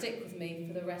will stick with me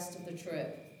for the rest of the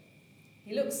trip.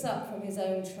 He looks up from his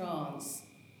own trance.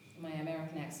 My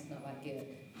American accent's not that good.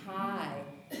 Hi,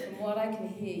 from what I can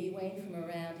hear, you ain't from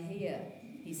around here,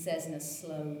 he says in a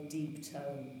slow, deep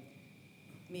tone.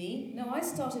 Me? No, I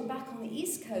started back on the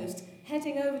East Coast,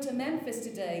 heading over to Memphis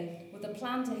today with a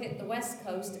plan to hit the West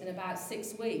Coast in about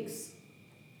 6 weeks.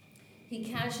 He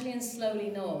casually and slowly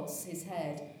nods his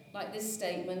head, like this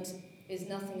statement is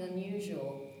nothing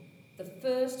unusual. The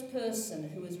first person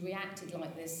who has reacted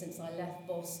like this since I left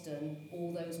Boston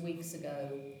all those weeks ago.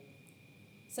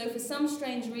 So for some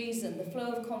strange reason, the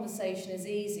flow of conversation is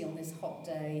easy on this hot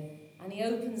day, and he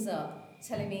opens up,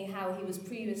 telling me how he was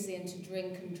previously into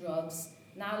drink and drugs,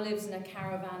 now lives in a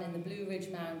caravan in the Blue Ridge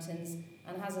Mountains,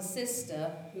 and has a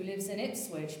sister who lives in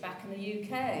Ipswich, back in the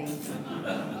UK.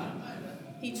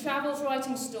 He travels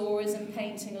writing stories and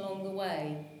painting along the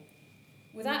way.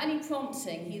 Without any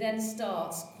prompting, he then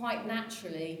starts, quite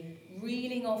naturally,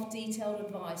 reeling off detailed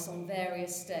advice on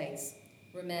various states.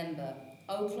 Remember,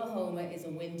 Oklahoma is a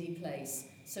windy place,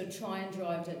 so try and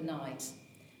drive it at night.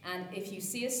 And if you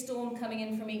see a storm coming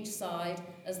in from each side,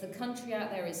 as the country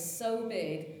out there is so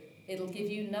big, it'll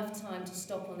give you enough time to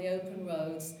stop on the open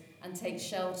roads and take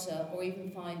shelter, or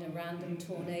even find a random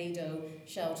tornado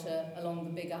shelter along the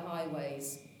bigger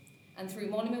highways. And through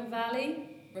Monument Valley,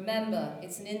 remember,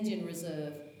 it's an Indian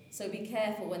reserve, so be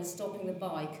careful when stopping the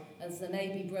bike, as there may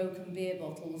be broken beer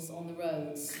bottles on the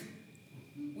roads.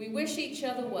 We wish each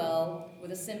other well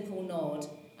with a simple nod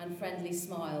and friendly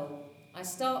smile. I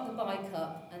start the bike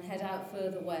up and head out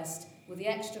further west with the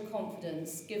extra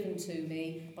confidence given to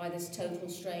me by this total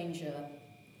stranger.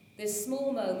 This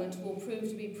small moment will prove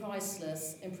to be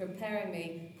priceless in preparing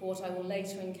me for what I will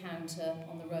later encounter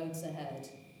on the roads ahead.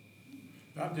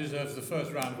 That deserves the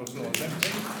first round of applause, don't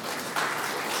you?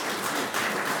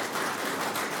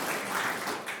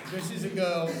 This is a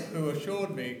girl who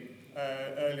assured me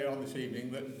earlier on this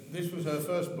evening that this was her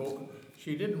first book.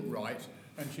 She didn't write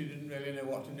and she didn't really know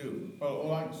what to do. Well,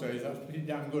 all I can say is that's pretty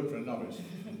damn good for a novice.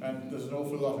 And there's an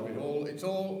awful lot of it. It's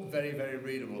all very, very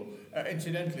readable.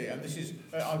 Incidentally, and this is,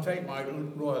 I'll take my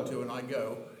royalty when I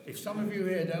go. If some of you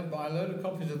here don't buy a load of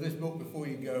copies of this book before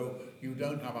you go, you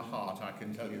don't have a heart, I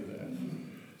can tell you there.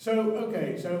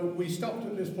 So we stopped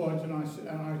at this point, and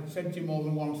I said to you more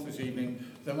than once this evening,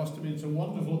 there must have been some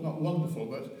wonderful, not wonderful,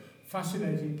 but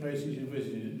fascinating places you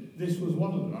visited. This was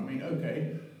one of them. I mean,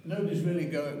 okay, nobody's really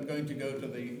going to go to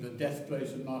the death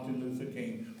place of Martin Luther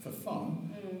King for fun,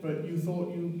 but you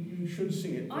thought you should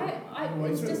see it.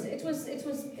 It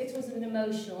was an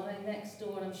emotional. I mean, next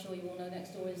door, and I'm sure you all know,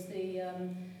 next door is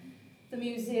the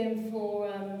Museum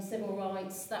for Civil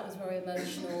Rights. That was very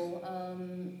emotional.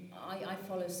 I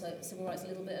follow civil rights a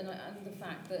little bit, and the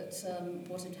fact that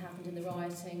what had happened in the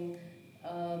rioting,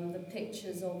 the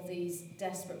pictures of these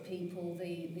desperate people,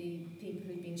 the people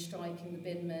who'd been striking, the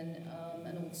Binmen,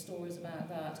 and all the stories about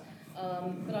that.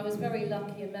 But I was very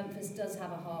lucky, and Memphis does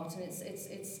have a heart, and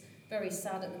it's very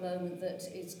sad at the moment that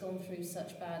it's gone through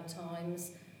such bad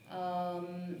times.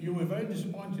 You were very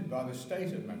disappointed by the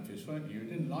state of Memphis, weren't you? You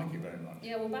didn't like it very much.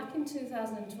 Yeah, well, back in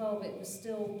 2012, it was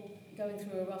still going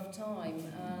through a rough time,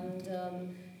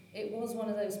 and it was one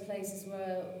of those places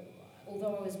where,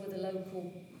 although I was with a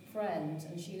local friend,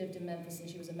 and she lived in Memphis and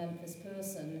she was a Memphis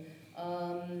person,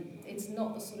 it's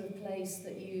not the sort of place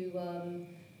that you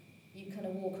kind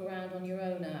of walk around on your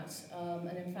own at.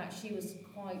 And in fact, she was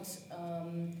quite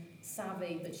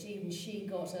savvy, but she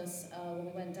got us when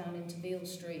we went down into Beale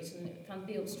Street. And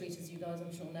Beale Street, as you guys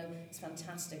I'm sure know, is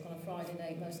fantastic. On a Friday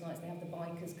night, most nights they have the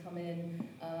bikers come in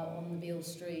on the Beale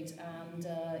Street, and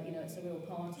it's a real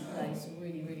party place,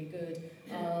 really, really good.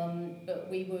 But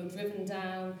we were driven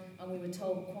down, and we were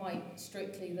told quite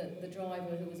strictly that the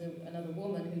driver, who was another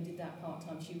woman who did that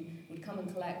part-time, she would come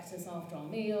and collect us after our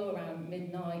meal around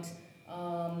midnight.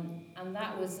 And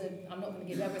that was I'm not going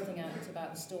to give everything out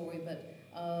about the story, but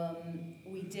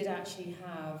we did actually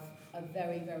have a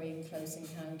very, very close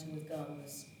encounter with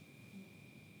guns.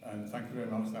 And thank you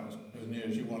very much. That was as near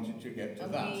as you wanted to get to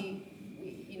and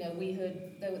that. We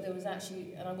heard there was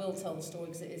actually, and I will tell the story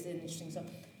because it is interesting. So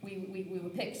we were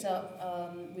picked up.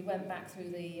 We went back through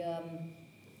the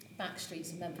back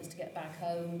streets of Memphis to get back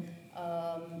home,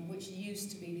 which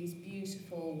used to be these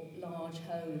beautiful large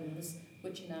homes,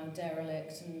 which are now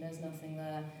derelict and there's nothing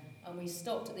there. And we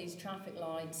stopped at these traffic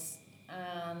lights,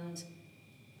 and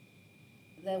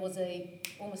there was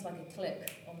almost like a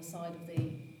click on the side of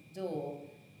the door,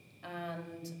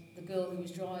 and the girl who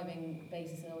was driving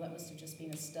basically said, oh, that must have just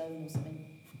been a stone or something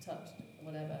touched or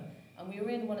whatever. And we were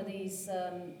in one of these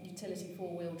utility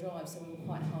four-wheel drives, so we were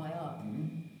quite high up. Mm-hmm.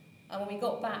 And when we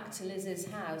got back to Liz's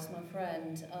house, my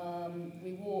friend,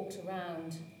 we walked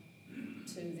around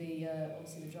to the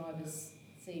obviously the driver's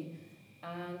seat,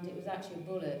 and it was actually a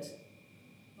bullet.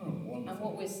 Oh, wonderful. And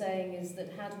what we're saying is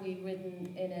that had we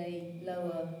ridden in a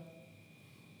lower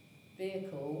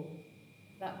vehicle,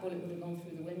 that bullet would have gone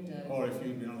through the window. Or if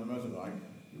you'd been on a motorbike,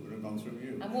 it would have gone through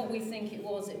you. And what we think it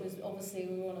was obviously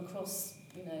we were on a cross,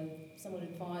 someone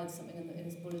had fired something and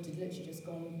this bullet had literally just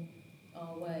gone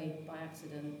our way by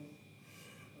accident.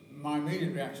 My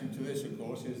immediate reaction to this, of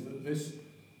course, is that this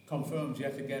confirms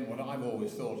yet again what I've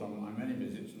always thought on my many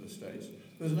visits to the States.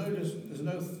 There's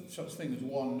no such thing as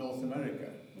one North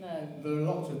America. No. There are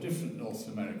lots of different North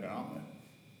America, aren't there?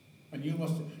 And you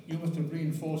must have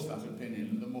reinforced that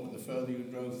opinion the further you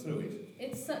drove through it.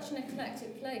 It's such an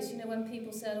eclectic place. When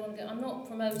people say I want to go, I'm not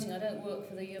promoting. I don't work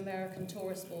for the American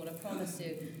Tourist Board, I promise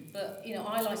you. But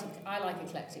I like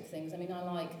eclectic things. I mean, I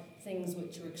like things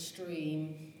which are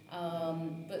extreme.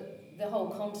 But the whole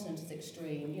continent is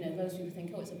extreme. Most people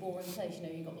think, oh, it's a boring place.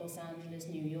 You've got Los Angeles,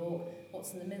 New York.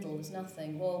 What's in the middle? There's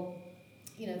nothing. Well,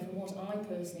 from what I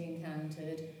personally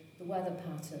encountered, the weather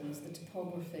patterns, the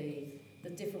topography, the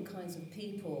different kinds of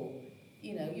people,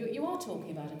 you are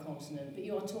talking about a continent, but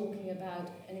you are talking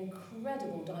about an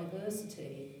incredible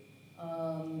diversity,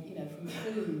 from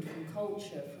food, from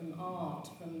culture, from art,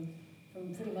 from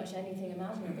pretty much anything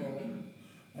imaginable.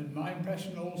 And my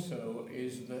impression also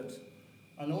is that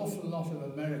an awful lot of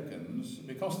Americans,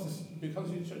 because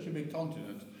it's such a big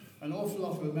continent, an awful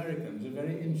lot of Americans are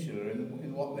very insular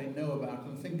in what they know about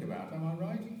and think about. Am I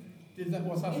right?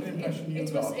 Was that the impression you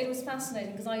got? It was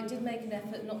fascinating, because I did make an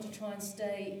effort not to try and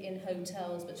stay in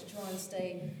hotels, but to try and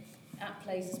stay at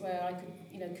places where I could,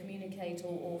 communicate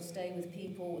or stay with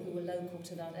people who were local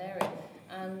to that area.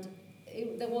 And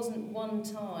there wasn't one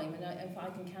time, and if I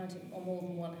can count it on more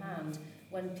than one hand,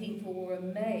 when people were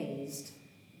amazed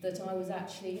that I was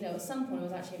actually, at some point I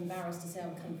was actually embarrassed to say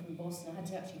I'm coming from Boston. I had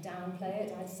to actually downplay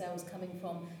it. I had to say I was coming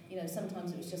from,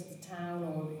 sometimes it was just the town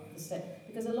or the state,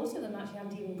 because a lot of them actually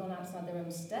haven't even gone outside their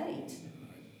own state.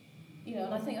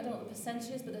 And I think, I don't know what the percentage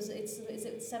is, but is it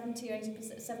 70 or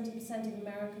 80%, 70% of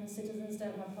American citizens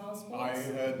don't have passports? I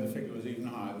heard the figure was even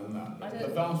higher than that. But the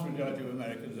vast majority of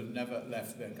Americans have never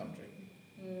left their country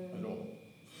at all.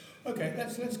 Okay,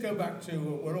 let's go back to,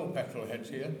 we're all petrol heads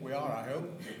here, we are, I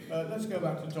hope. Let's go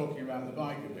back to talking about the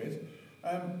bike a bit.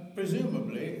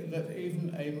 Presumably that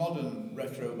even a modern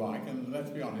retro bike, and let's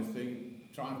be honest, the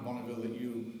Triumph Bonneville that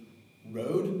you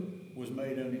rode was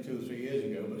made only 2 or 3 years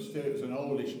ago, but still it's an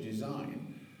oldish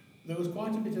design. There was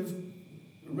quite a bit of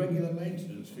regular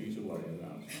maintenance for you to worry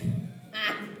about.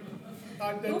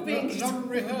 Not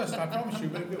rehearsed, I promise you,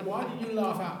 but why did you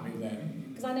laugh at me then?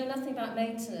 Because I know nothing about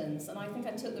maintenance, and I think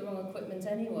I took the wrong equipment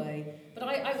anyway. But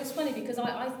it was funny, because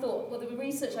I thought, well, the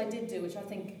research I did do, which I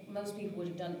think most people would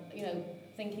have done,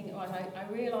 thinking, right, I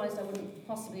realised I wouldn't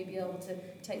possibly be able to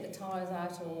take the tyres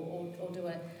out or do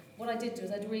it. What I did do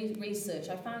is I did research.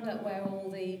 I found out where all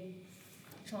the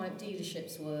Triumph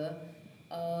dealerships were.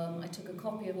 I took a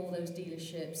copy of all those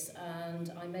dealerships,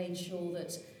 and I made sure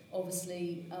that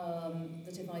obviously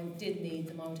that if I did need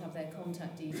them, I would have their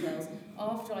contact details.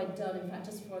 After I'd done, in fact,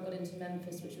 just before I got into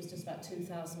Memphis, which was just about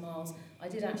 2,000 miles, I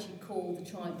did actually call the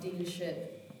Triumph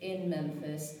dealership in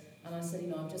Memphis, and I said,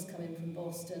 I've just come in from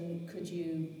Boston, could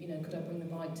I bring the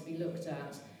bike to be looked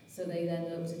at? So they then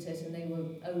looked at it, and they were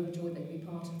overjoyed they could be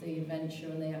part of the adventure,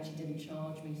 and they actually didn't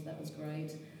charge me, so that was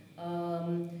great.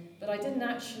 But I didn't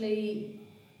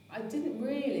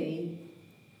really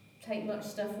take much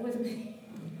stuff with me.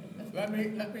 Let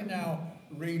me now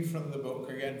read from the book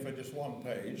again for just one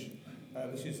page.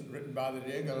 This is written by the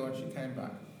dear girl when she came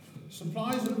back.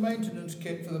 Supplies and maintenance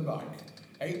kit for the bike.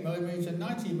 8mm,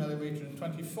 19mm and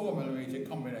 24mm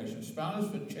combination spanners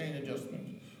for chain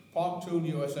adjustment. Park Tool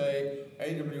USA,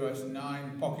 AWS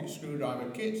 9 pocket screwdriver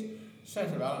kit,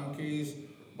 set of Allen keys,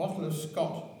 bottle of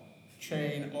Scott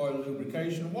chain oil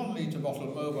lubrication, 1 litre bottle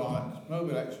of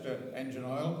Mobil Extra engine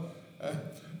oil,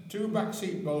 2 back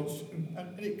seat bolts,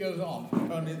 and it goes on.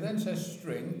 Only it then says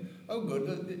string. Oh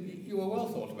good, you were well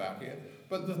thought about here.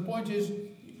 But the point is,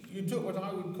 you took what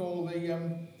I would call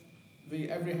the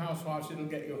every housewife's it'll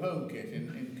get you home kit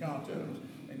in car terms,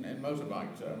 in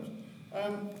motorbike terms.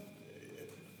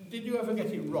 did you ever get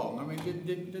it wrong? I mean,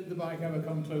 did the bike ever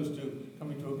come close to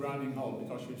coming to a grinding halt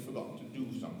because you'd forgotten to do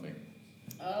something?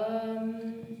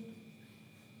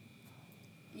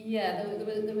 Yeah,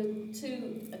 there were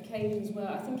two occasions where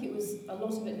I think it was, a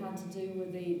lot of it had to do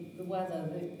with the weather.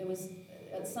 There was,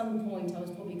 at some point, I was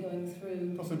probably going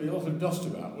through... Possibly a lot of dust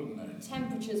about, wouldn't there?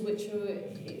 Temperatures which were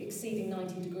exceeding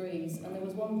 90 degrees, and there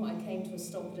was one point I came to a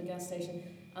stop at a gas station,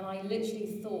 and I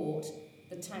literally thought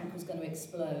the tank was going to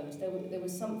explode. There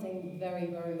was something very,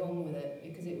 very wrong with it,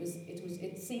 because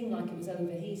it seemed like it was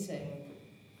overheating,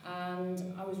 and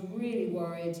I was really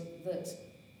worried that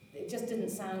it just didn't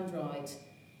sound right.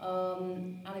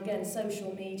 And again,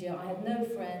 social media, I had no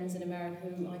friends in America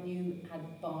who I knew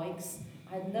had bikes.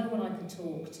 I had no one I could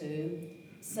talk to.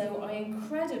 So I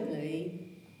incredibly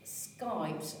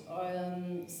Skyped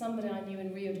somebody I knew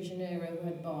in Rio de Janeiro who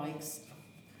had bikes,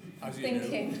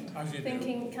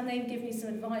 thinking, can they give me some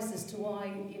advice as to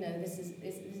why,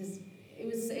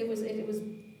 it was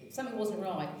something wasn't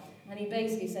right. And he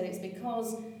basically said it's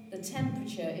because the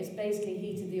temperature is basically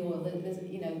heated the oil.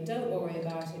 Don't worry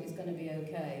about it. It's going to be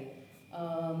okay.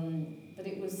 But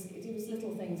it was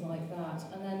little things like that.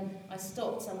 And then I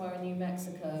stopped somewhere in New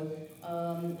Mexico,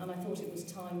 and I thought it was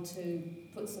time to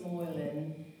put some oil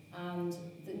in. And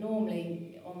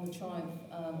normally on the Triumph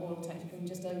oil tank, you can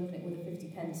just open it with a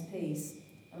 50p piece.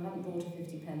 And I hadn't brought a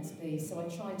 50p piece, so I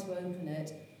tried to open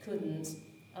it, couldn't.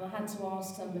 And I had to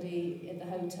ask somebody at the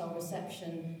hotel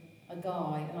reception, a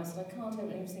guy, and I said, I can't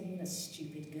open it. He was thinking, that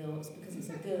stupid girl, it's because it's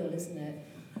a girl, isn't it?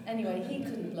 Anyway, he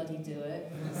couldn't bloody do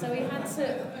it. So he had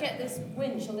to get this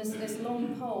winch or this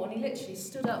long pole, and he literally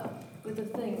stood up with the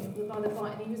thing by the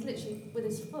bike, and he was literally with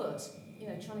his foot,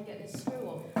 trying to get this screw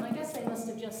off. And I guess they must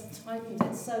have just tightened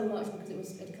it so much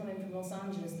because it had come in from Los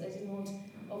Angeles that they didn't want,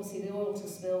 obviously, the oil to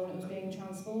spill when it was being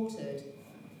transported.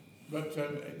 But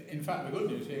in fact, the good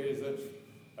news here is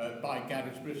that by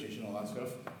Garrett's British and all that stuff,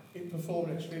 it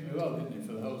performed extremely well, didn't it,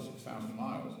 for the whole 6,000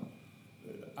 miles?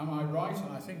 Am I right?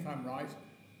 And I think I'm right.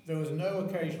 There was no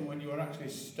occasion when you were actually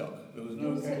stuck. There was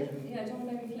no occasion. Yeah, do you want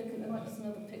to maybe flick at there might be some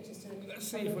other pictures to let's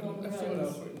see what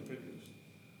else we can produce.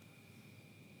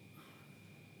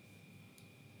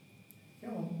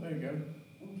 Come on, there you go.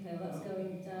 Okay, well, that's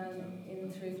going down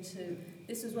in through to.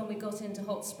 This was when we got into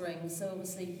Hot Springs, so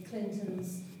obviously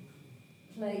Clinton's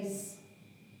place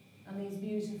and these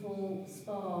beautiful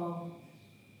spa.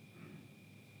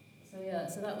 So yeah,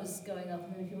 so that was going up,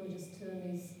 and then if you want to just turn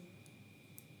these.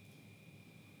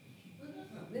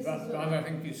 I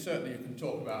think you can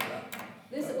talk about that.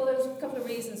 Well, there was a couple of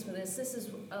reasons for this. This is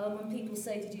when people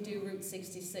say, did you do Route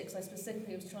 66? I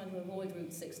specifically was trying to avoid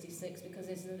Route 66 because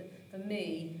for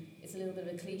me, it's a little bit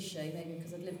of a cliche, maybe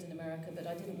because I've lived in America, but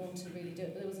I didn't want to really do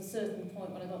it. But there was a certain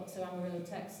point when I got to Amarillo,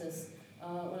 Texas,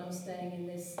 when I was staying in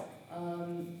this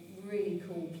really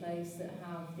cool place that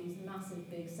have these massive,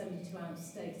 big 72-ounce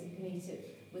steaks. You can eat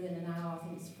it within an hour. I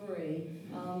think it's free.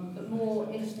 But more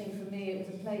interesting for me, it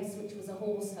was a place which was a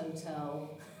horse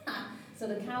hotel. So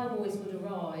the cowboys would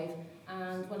arrive,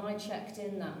 and when I checked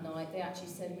in that night, they actually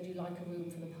said, would you like a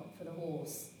room for the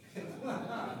horse?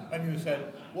 And you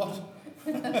said, what?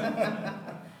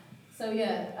 So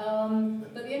yeah,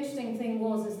 but the interesting thing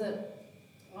is that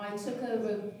I took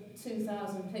over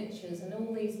 2,000 pictures, and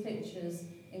all these pictures,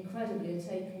 incredibly, are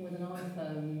taken with an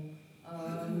iPhone.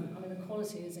 The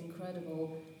quality is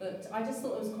incredible, but I just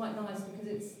thought it was quite nice because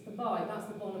it's the bike, that's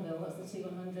the Bonneville, that's the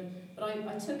T100, but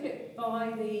I took it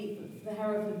by the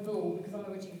Hereford Bull because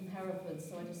I'm originally from Hereford,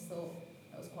 so I just thought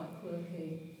that was quite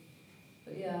quirky.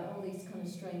 But yeah, all these kind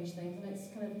of strange things, and it's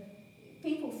kind of,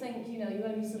 people think, you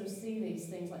only sort of see these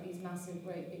things like these massive,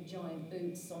 great, big, giant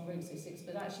boots on Route 66,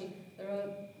 but actually there are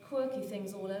quirky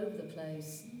things all over the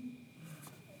place.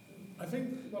 I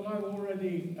think what I've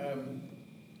already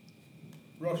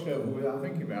rushed over without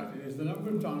thinking about it is the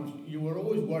number of times you were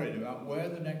always worried about where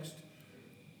the next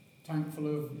tank full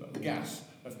of gas,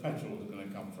 of petrol was going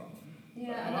to come from.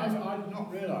 Yeah, and I'd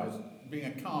not realised, being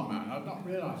a car man, I'd not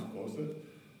realised, of course,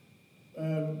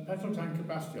 that petrol tank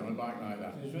capacity on a bike like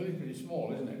that is really pretty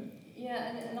small, isn't it?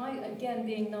 Yeah, and I, again,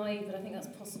 being naive, but I think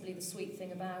that's possibly the sweet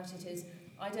thing about it is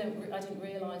I didn't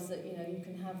realise that, you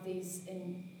can have these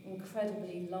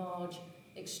incredibly large,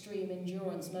 extreme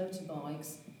endurance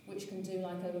motorbikes which can do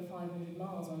like over 500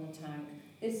 miles on a tank.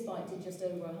 This bike did just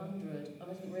over 100, and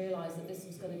I didn't realise that this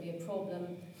was going to be a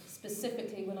problem,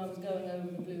 specifically when I was going over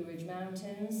the Blue Ridge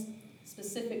Mountains,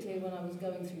 specifically when I was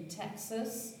going through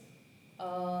Texas,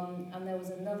 and there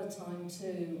was another time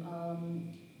too.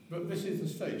 But this is the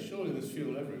States, surely there's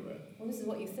fuel everywhere. Well, this is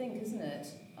what you think, isn't it?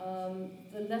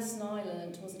 The Lesson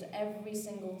Island was at every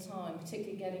single time,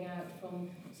 particularly getting out from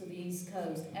the East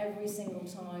Coast, every single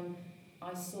time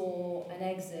I saw an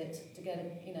exit to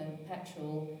get,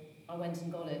 petrol, I went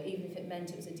and got it, even if it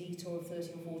meant it was a detour of 30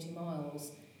 or 40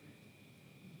 miles.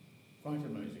 Quite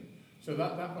amazing. So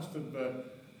that must have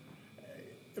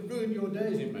ruined your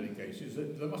days in many cases.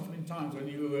 There must have been times when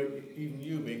you were, even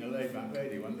you being a laid-back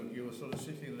lady, when you were sort of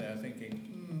sitting there thinking,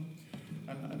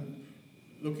 and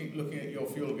looking at your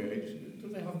fuel gauge. Do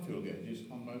they have fuel gauges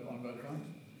on motorbikes?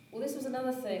 Well, this was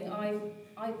another thing.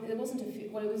 There wasn't a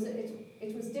well,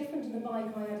 it was different to the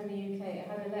bike I had in the UK. It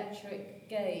had an electric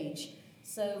gauge.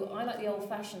 So I like the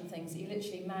old-fashioned things that you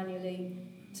literally manually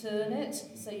turn it,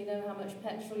 so you know how much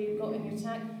petrol you've got in your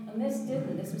tank. And this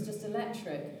didn't. This was just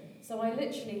electric. So I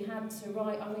literally had to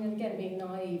write. I mean, again, being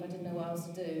naive, I didn't know what else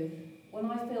to do. When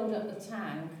I filled up the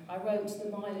tank, I wrote the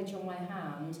mileage on my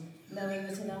hand, knowing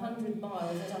that in 100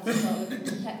 miles I'd have to start looking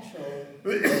for petrol.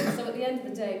 So at the end of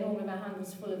the day, normally my hand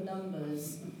was full of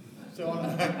numbers. So on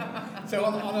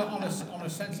a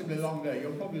sensibly long day,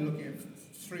 you're probably looking at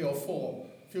 3 or 4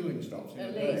 fueling stops in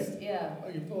a day. At least, yeah. Oh,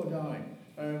 you poor darling.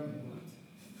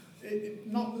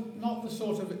 Not the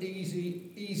sort of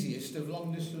easiest of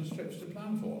long distance trips to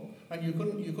plan for, and you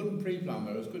couldn't pre-plan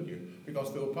those, could you?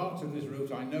 Because there were parts of this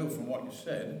route I know from what you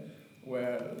said,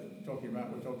 where we're talking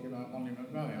about Monument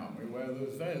Valley, aren't we? Where there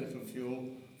was very little fuel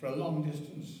for a long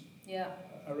distance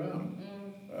around.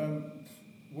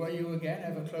 Were you again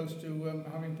ever close to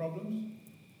having problems?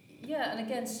 Yeah, and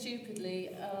again, stupidly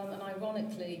and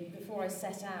ironically, before I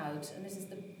set out, and this is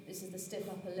the stiff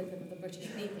upper lip of the British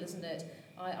people, isn't it?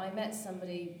 I met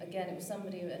somebody, again, it was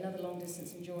somebody, another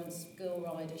long-distance endurance girl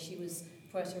rider. She was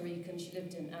Puerto Rican, she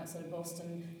lived outside of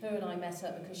Boston. Her and I met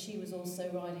up because she was also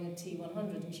riding a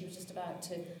T100, and she was just about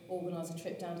to organise a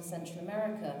trip down to Central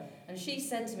America. And she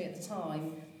said to me at the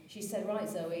time, she said, "Right,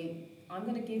 Zoe, I'm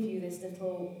going to give you this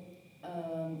little,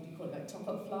 you call it like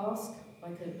top-up flask,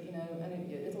 like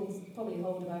and it'll probably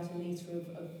hold about a litre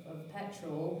of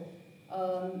petrol.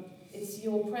 It's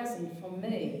your present from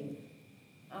me."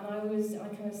 And I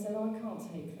kind of said, "Oh, I can't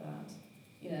take that,"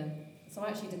 So I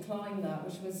actually declined that,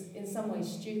 which was in some ways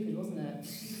stupid, wasn't it?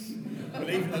 But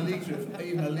even a litre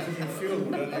of fuel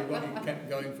would only have got you kept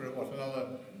going for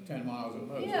another 10 miles at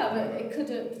most. Yeah, but it could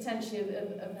have potentially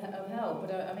have helped.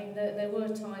 But I mean, there were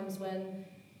times when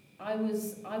I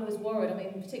was worried. I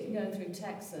mean, particularly going through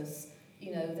Texas.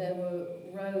 There were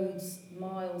roads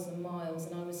miles and miles,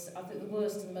 and I think the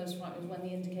worst and the most frightening was when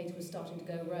the indicator was starting to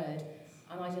go red,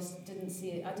 and I just didn't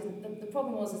see it. The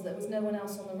problem was there was no one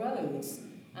else on the roads,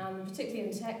 and particularly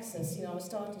in Texas, I was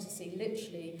starting to see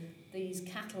literally these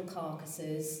cattle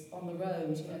carcasses on the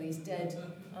road, these dead.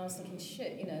 And I was thinking,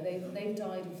 shit, they've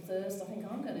died of thirst. I think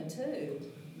I'm going to too.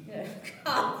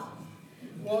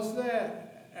 Was there?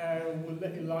 We'll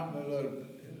let you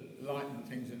lighten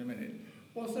things in a minute.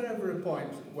 Was there ever a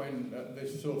point when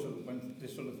this sort of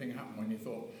thing happened when you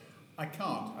thought, I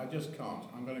just can't,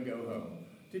 I'm going to go home?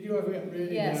 Did you ever get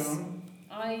really down?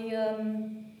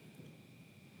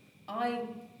 I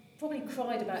probably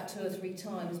cried about 2 or 3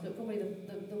 times, but probably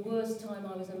the worst time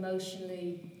I was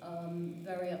emotionally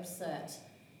very upset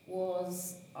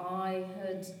was I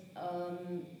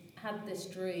had this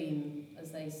dream,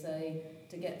 as they say,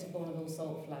 to get to Bonneville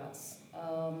Salt Flats.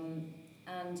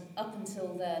 And up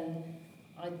until then,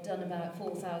 I'd done about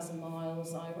 4,000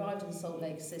 miles. I arrived in Salt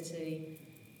Lake City,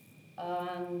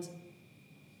 and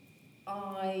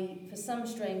for some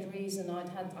strange reason, I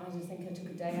just think I took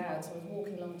a day out. So I was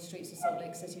walking along the streets of Salt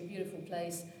Lake City, a beautiful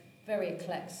place, very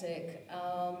eclectic,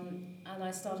 and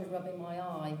I started rubbing my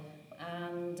eye,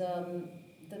 and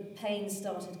the pain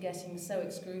started getting so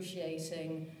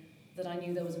excruciating that I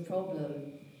knew there was a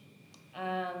problem.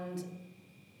 And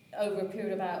over a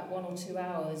period of about 1 or 2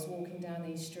 hours walking down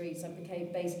these streets, I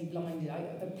became basically blinded.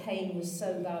 The pain was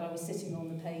so bad, I was sitting on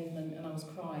the pavement and I was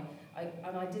crying.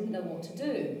 And I didn't know what to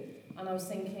do. And I was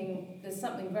thinking, there's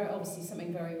obviously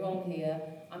something very wrong here.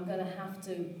 I'm going to have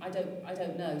to, I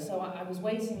don't know. So I was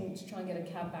waiting to try and get a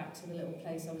cab back to the little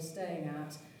place I was staying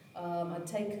at.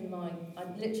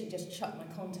 I'd literally just chucked my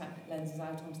contact lenses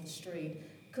out onto the street.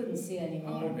 Couldn't see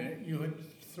anymore. Hold on a minute, you had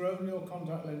thrown your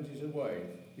contact lenses away.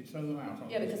 You thrown them out on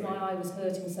the because street. my eye was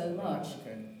hurting so much.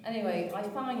 Okay. Anyway, I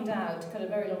find out, to cut a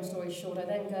very long story short, I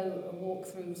then go and walk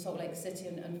through Salt Lake City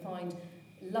and find,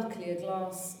 luckily, a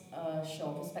glass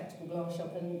shop, a spectacle glass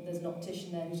shop, and there's an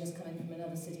optician there who's just coming from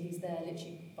another city. He's there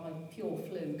literally by pure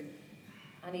fluke.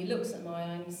 And he looks at my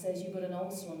eye and he says, "You've got an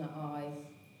ulcer on that eye."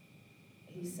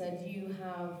 He said, "You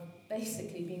have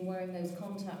basically been wearing those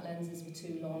contact lenses for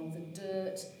too long. The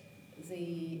dirt,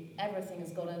 everything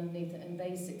has got underneath it, and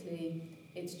basically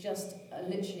it's just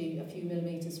literally a few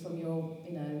millimetres from your,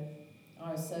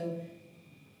 iris." So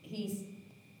he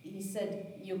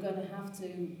said, "You're going to have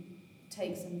to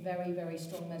take some very, very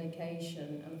strong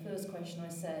medication. And the first question I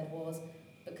said was,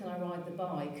 but can I ride the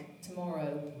bike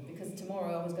tomorrow? Because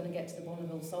tomorrow I was going to get to the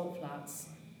Bonneville Salt Flats.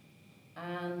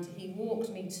 And he walked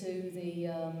me to the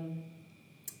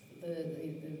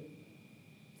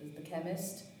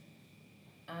chemist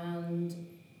and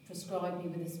prescribed me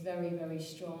with this very, very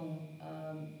strong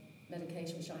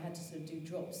medication, which I had to sort of do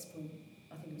drops for,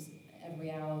 I think it was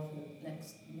every hour for the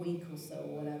next week or so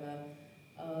or whatever.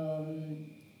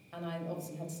 And I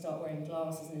obviously had to start wearing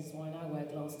glasses, and this is why I now wear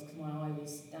glasses, because my eye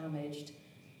was damaged.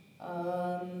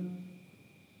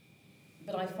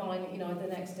 But I find, you know, the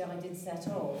next day I did set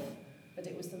off, but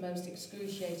it was the most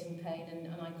excruciating pain,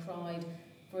 and I cried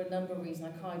for a number of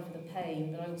reasons. I cried for the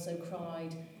pain, but I also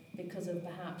cried because of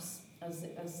perhaps, as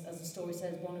the story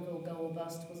says, Bonneville go or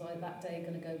bust. Was I that day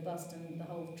going to go bust and the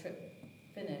whole trip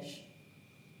finish?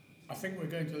 I think we're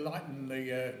going to lighten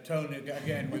the tone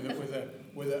again with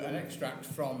an extract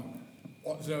from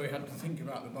what Zoe had to think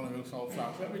about the Bonneville Salt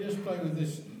Flats. Let me just play with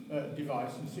this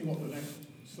device and see what the next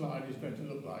slide is going to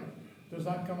look like. Does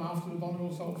that come after the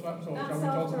Bonneville Salt Flats, or shall we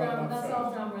talk about that first?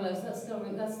 After Amarillo, so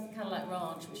that's Cadillac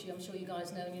Ranch, which I'm sure you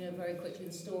guys know, and you know very quickly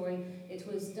the story. It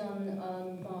was done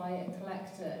by a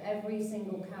collector. Every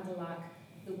single Cadillac,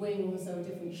 the wings are a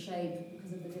different shape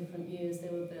because of the different years they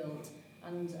were built.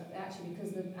 And actually,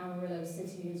 because the Amarillo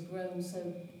city has grown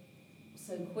so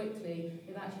quickly,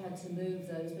 they've actually had to move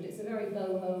those. But it's a very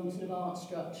boho sort of art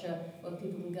structure where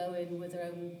people can go in with their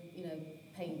own, you know,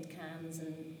 paint cans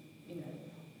and, you know.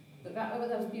 But that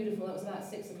was beautiful. That was about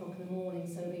 6 o'clock in the morning,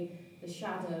 so the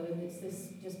shadow, and it's this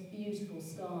just beautiful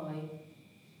sky.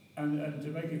 And to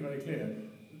make it very clear,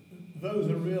 those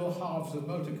are real halves of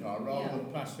motor car rather than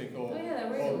plastic or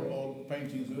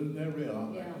paintings. They're real,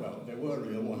 aren't they? Well, they were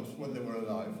real once when they were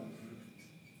alive.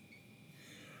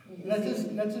 Let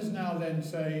us now then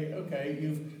say, okay,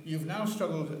 you've now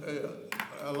struggled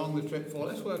along the trip for.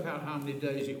 Let's work out how many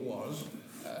days it was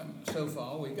so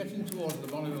far. We're getting towards the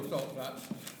Bonneville Salt Flats,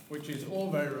 which is all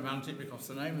very romantic because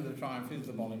the name of the triumph is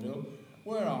the Bonneville.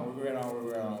 Where are we?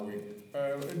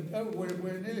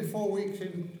 We're nearly 4 weeks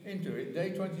into it,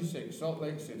 day 26, Salt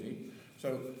Lake City.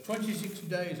 So 26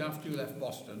 days after you left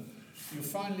Boston, you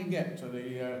finally get to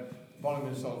the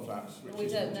Bonneville Salt Flats. We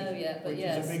don't know yet, but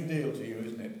yes. Which is a big deal to you,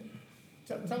 isn't it?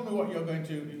 Tell me what you're going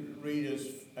to read as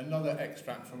another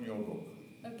extract from your book.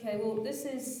 Okay, well, this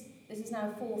is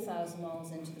now 4,000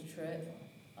 miles into the trip.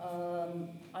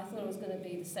 I thought I was going to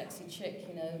be the sexy chick,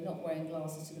 you know, not wearing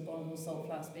glasses to the Bonneville Salt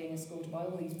Flats, being escorted by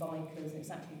all these bikers, and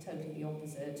it's actually totally the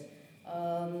opposite.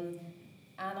 And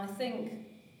I think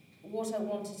what I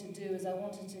wanted to do is I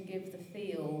wanted to give the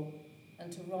feel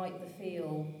and to write the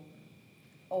feel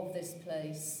of this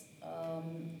place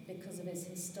because of its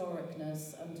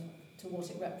historicness and to what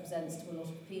it represents to a lot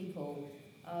of people.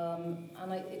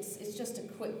 It's just a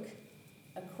quick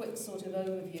sort of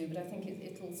overview, but I think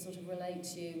it'll sort of relate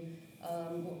to you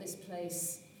what this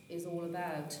place is all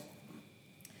about.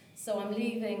 So I'm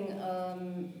leaving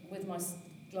with my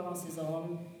glasses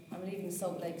on. I'm leaving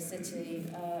Salt Lake City,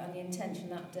 and the intention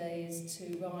that day is to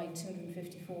ride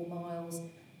 254 miles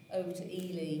over to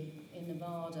Ely in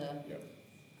Nevada. Yep.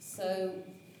 So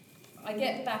I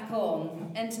get back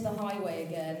on, enter the highway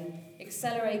again,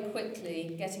 accelerate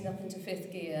quickly, getting up into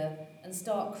 5th gear, and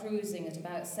start cruising at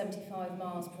about 75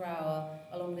 miles per hour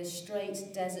along this straight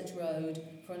desert road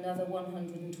for another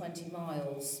 120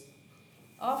 miles.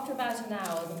 After about an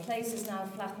hour, the place is now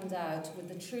flattened out with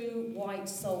the true white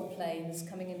salt plains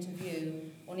coming into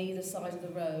view on either side of the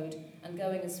road and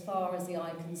going as far as the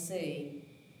eye can see.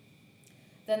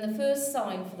 Then the first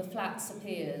sign for the flats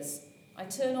appears. I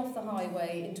turn off the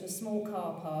highway into a small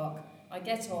car park. I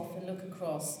get off and look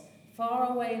across,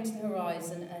 far away into the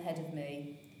horizon ahead of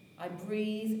me. I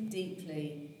breathe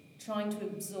deeply, trying to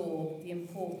absorb the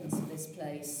importance of this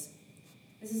place.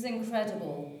 This is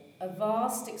incredible, a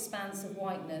vast expanse of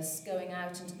whiteness going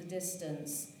out into the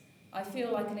distance. I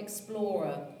feel like an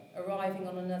explorer arriving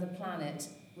on another planet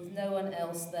with no one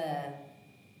else there.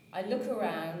 I look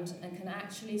around and can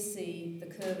actually see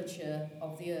the curvature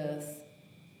of the Earth.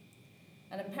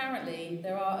 And apparently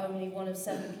there are only one of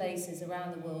 7 places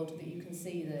around the world that you can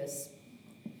see this.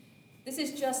 This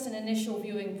is just an initial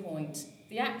viewing point.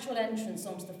 The actual entrance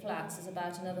onto the flats is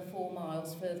about another 4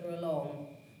 miles further along,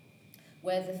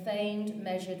 where the famed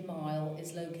measured mile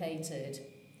is located.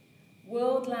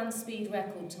 World land speed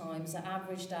record times are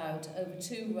averaged out over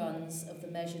 2 runs of the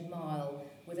measured mile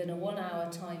within a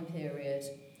 1-hour time period,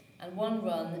 and 1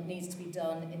 run needs to be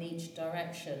done in each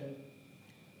direction.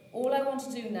 All I want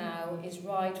to do now is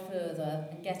ride further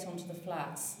and get onto the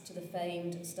flats to the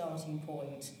famed starting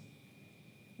point.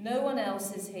 No one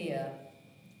else is here.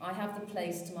 I have the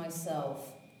place to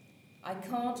myself. I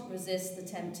can't resist the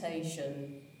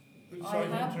temptation. Sorry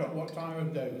to interrupt. What time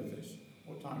of day was this?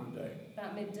 What time of day?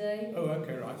 About midday. Oh,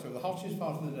 okay, right. So the hottest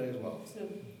part of the day as well. Sort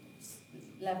of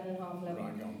 11, half 11.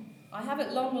 Right, go on. I have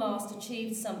at long last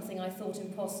achieved something I thought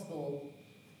impossible.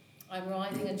 I'm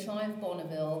riding a Triumph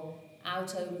Bonneville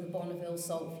out over the Bonneville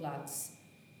salt flats.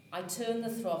 I turn the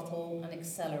throttle and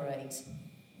accelerate.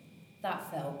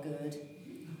 That felt good.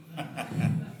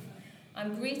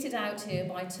 I'm greeted out here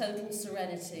by total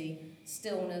serenity,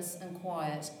 stillness and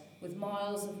quiet, with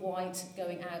miles of white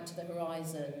going out to the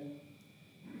horizon.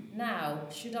 Now,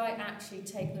 should I actually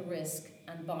take the risk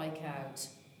and bike out?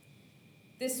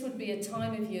 This would be a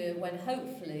time of year when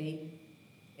hopefully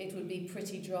it would be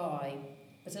pretty dry,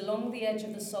 but along the edge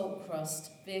of the salt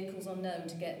crust, vehicles are known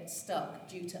to get stuck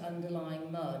due to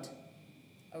underlying mud.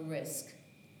 A risk.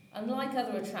 Unlike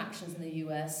other attractions in the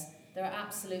US, there are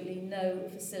absolutely no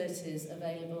facilities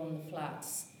available on the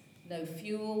flats. No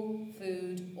fuel,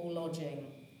 food or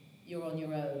lodging. You're on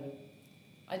your own.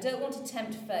 I don't want to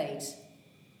tempt fate,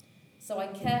 so I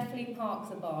carefully park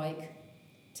the bike,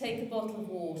 take a bottle of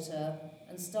water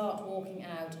and start walking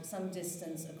out some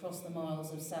distance across the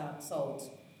miles of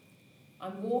salt.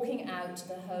 I'm walking out to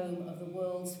the home of the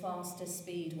world's fastest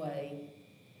speedway.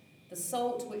 The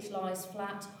salt, which lies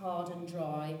flat, hard and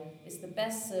dry, is the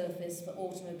best surface for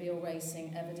automobile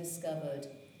racing ever discovered.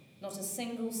 Not a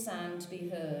single sound to be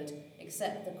heard,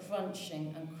 except the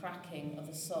crunching and cracking of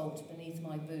the salt beneath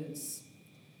my boots.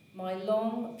 My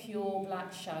long, pure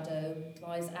black shadow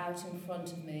lies out in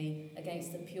front of me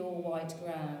against the pure white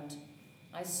ground.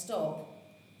 I stop,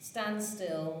 stand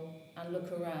still and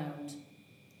look around.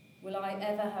 Will I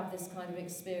ever have this kind of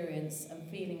experience and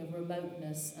feeling of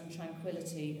remoteness and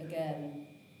tranquility again?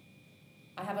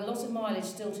 I have a lot of mileage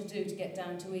still to do to get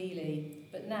down to Ely,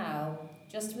 but now,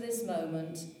 just for this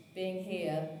moment, being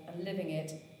here and living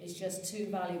it is just too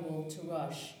valuable to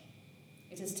rush.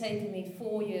 It has taken me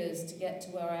 4 years to get to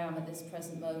where I am at this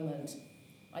present moment.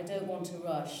 I don't want to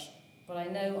rush, but I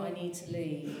know I need to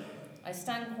leave. I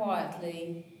stand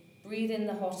quietly, breathe in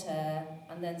the hot air,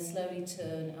 and then slowly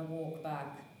turn and walk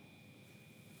back.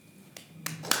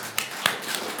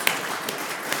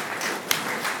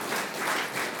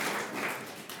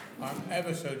 I'm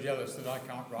ever so jealous that I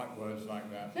can't write words like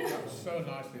that. That's so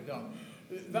nicely done.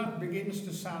 That begins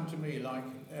to sound to me like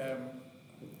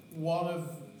one of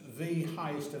the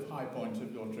highest of high points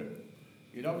of your trip.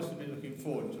 You'd obviously been looking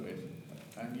forward to it,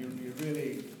 and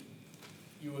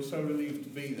you were so relieved to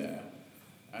be there,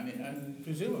 and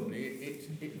presumably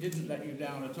it didn't let you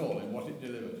down at all in what it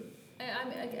delivered.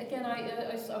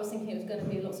 I was thinking it was going to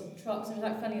be lots of trucks. In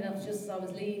fact, funny enough, just as I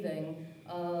was leaving,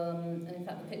 and in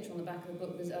fact the picture on the back of the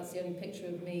book, that's the only picture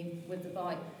of me with the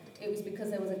bike. It was because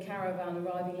there was a caravan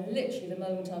arriving literally the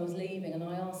moment I was leaving, and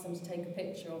I asked them to take a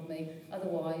picture of me.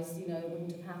 Otherwise, it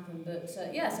wouldn't have happened. But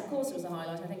yes, of course it was a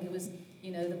highlight. I think it was,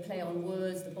 the play on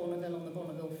words, the Bonneville on the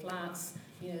Bonneville Flats,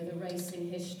 the racing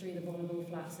history the Bonneville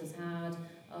Flats has had.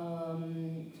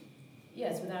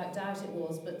 Yes, without doubt it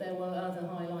was, but there were other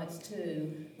highlights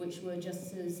too, which were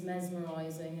just as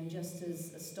mesmerising and just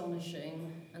as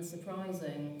astonishing and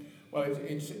surprising. Well,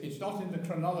 it's not in the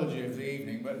chronology of the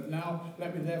evening, but now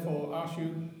let me therefore ask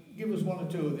you, give us one or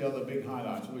two of the other big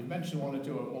highlights. We've mentioned one or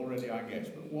two already, I guess,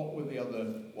 but what were the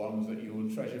other ones that you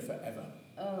will treasure forever?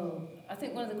 Oh, I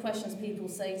think one of the questions people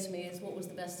say to me is, what was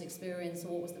the best experience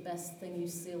or what was the best thing you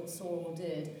saw or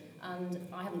did? And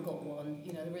I haven't got one,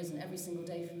 there isn't. Every single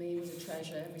day for me was a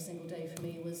treasure. Every single day for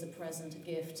me was a present, a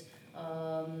gift.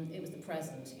 It was the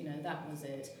present, that was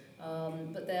it.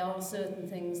 But there are certain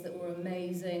things that were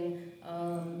amazing. I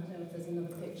don't know if there's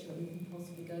another picture that we can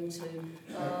possibly go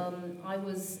to. I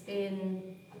was in...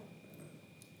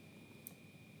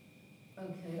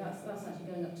 Okay, that's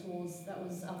actually going up towards... That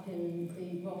was up in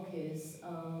the Rockies,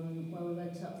 where we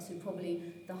went up to probably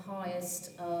the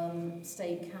highest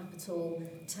state capital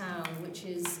town, which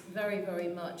is very, very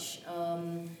much...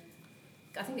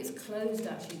 I think it's closed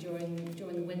actually during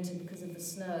the winter because of the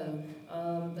snow.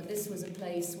 But this was a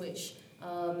place which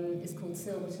is called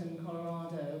Silverton,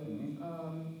 Colorado.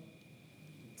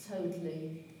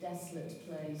 Totally desolate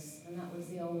place, and that was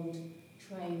the old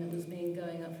train that was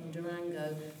going up from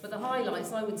Durango. But the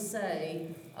highlights, I would say,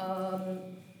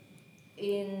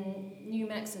 in New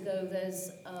Mexico,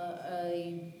 there's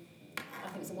I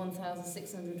think it's a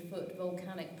 1,600-foot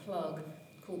volcanic plug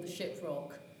called the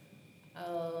Shiprock.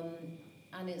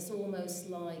 And it's almost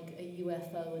like a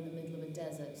UFO in the middle of a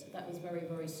desert. That was very,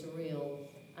 very surreal.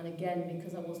 And again,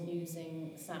 because I wasn't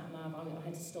using sat-nav, I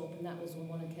had to stop, and that was on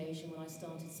one occasion when I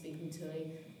started speaking to a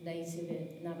native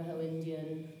Navajo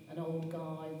Indian, an old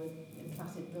guy with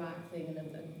plaited black thing and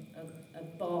a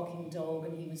barking dog,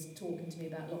 and he was talking to me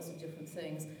about lots of different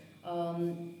things.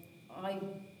 I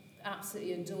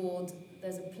absolutely adored,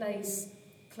 there's a place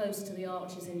close to the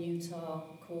Arches in Utah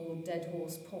called Dead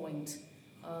Horse Point,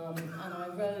 and I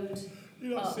rode...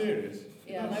 You're not serious?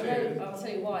 Yeah, not and serious. I'll tell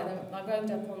you why. I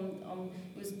rode up on,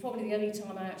 it was probably the only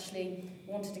time I actually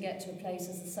wanted to get to a place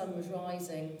as the sun was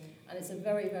rising, and it's a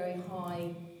very, very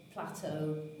high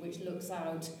plateau which looks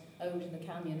out over to the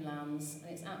Canyonlands,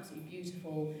 and it's absolutely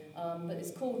beautiful. But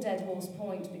it's called Dead Horse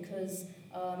Point because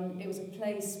it was a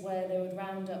place where they would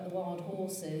round up the wild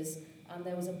horses, and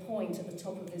there was a point at the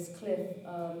top of this cliff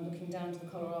looking down to the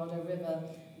Colorado River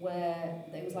where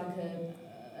it was like a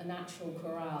natural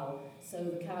corral. So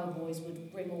the cowboys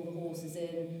would bring all the horses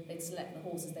in, they'd select the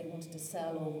horses they wanted to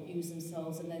sell or use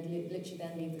themselves, and they'd literally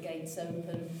then leave the gates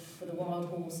open for the wild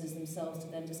horses themselves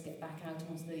to then just get back out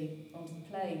onto the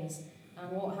plains.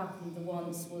 And what happened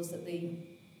once was that the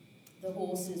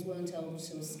horses weren't able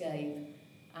to escape,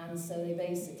 and so they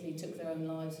basically took their own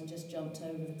lives and just jumped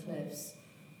over the cliffs.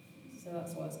 So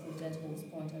that's why it's called Dead Horse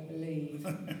Point, I believe.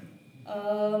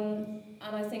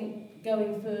 And I think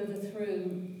going further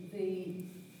through the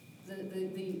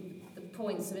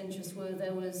points of interest were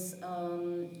there was I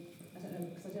don't know,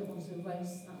 because I don't want to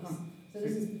erase that. So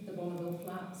this is the Bonneville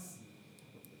Flats,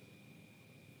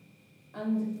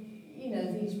 and you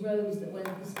know these roads that went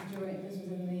this was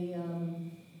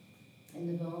in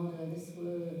Nevada. This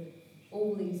were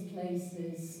all these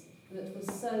places that were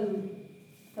so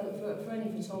for any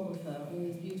photographer. I mean,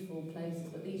 these beautiful places,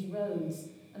 but these roads.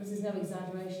 And this is no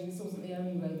exaggeration, this wasn't the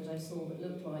only road that I saw that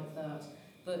looked like that.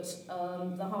 But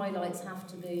the highlights have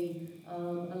to be,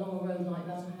 along a road like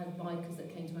that, I had bikers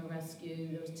that came to my rescue.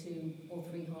 There was 2 or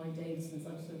 3 Harley-Davidsons.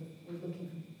 I sort of was looking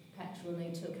for petrol, and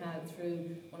they took out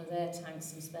through one of their tanks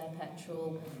some spare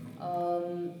petrol.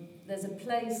 There's a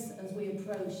place, as we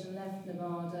approached and left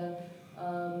Nevada,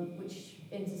 which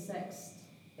intersects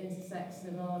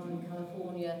Nevada and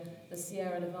California, the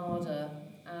Sierra Nevada,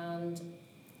 and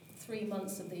 3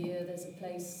 months of the year there's a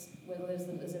place where there's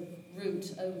a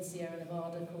route over the Sierra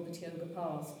Nevada called the Tioga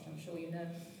Pass, which I'm sure you know.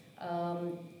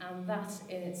 And that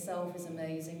in itself is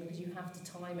amazing because you have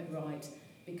to time it right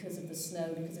because of the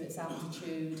snow, because of its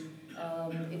altitude.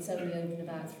 It's only open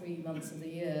about 3 months of the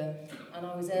year, and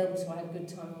I had a good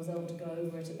time, I was able to go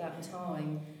over it at that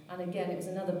time. And again, it was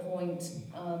another point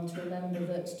to remember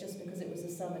that just because it was the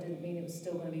summer didn't mean it was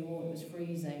still going to be warm, it was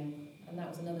freezing. And that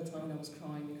was another time I was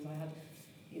crying because I had,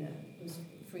 it was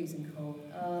freezing cold.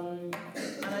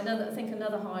 And I think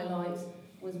another highlight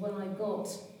was when I got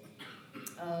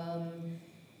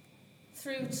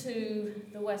through to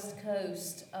the West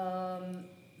Coast.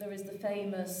 There is the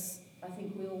famous, I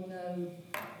think we all know,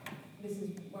 this is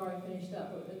where I finished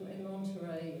up in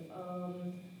Monterey,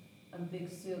 and Big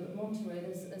Sur. But Monterey,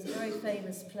 there's a very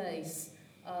famous place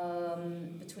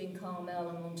between Carmel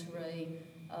and Monterey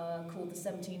called the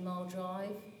 17-Mile Drive.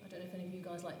 I don't know if any of you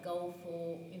guys like golf,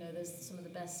 or there's some of the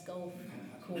best golf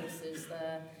courses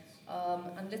there.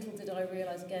 And little did I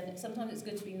realise, again, sometimes it's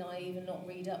good to be naive and not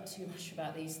read up too much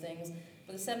about these things,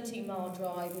 but the 17-Mile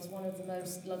Drive is one of the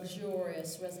most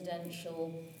luxurious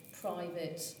residential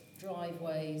private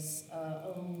driveways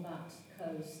along that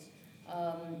coast.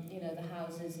 The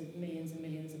houses of millions and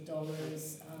millions of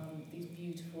dollars, these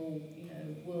beautiful,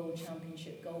 world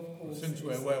championship golf courses. Since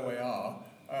we're where we are,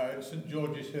 St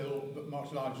George's Hill, but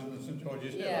much larger than St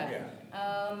George's Hill. Yeah.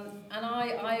 And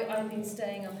I've been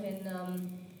staying up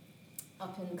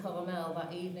in Carmel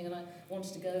that evening, and I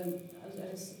wanted to go.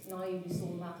 I just naively saw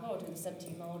the map. I'll do the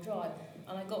 17-Mile Drive,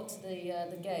 and I got to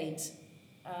the gate,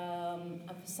 and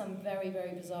for some very,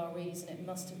 very bizarre reason, it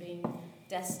must have been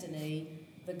destiny.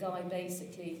 The guy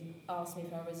basically asked me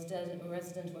if I was a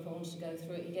resident or if I wanted to go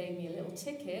through it. He gave me a little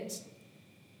ticket,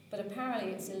 but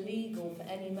apparently it's illegal for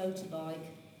any motorbike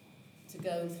to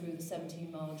go through the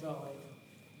 17-Mile Drive.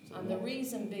 And the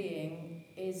reason being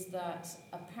is that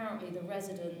apparently the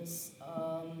residents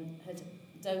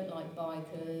don't like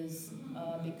bikers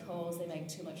because they make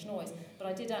too much noise. But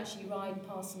I did actually ride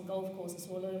past some golf courses,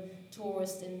 saw a lot of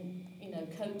tourists in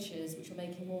coaches which were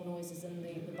making more noises than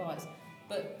the bikes.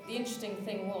 But the interesting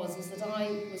thing is that I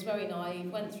was very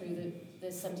naive, went through the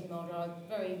 17-Mile Drive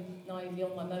very naively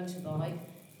on my motorbike,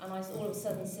 and I was all of a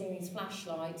sudden seeing these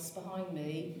flashlights behind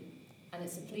me, and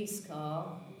it's a police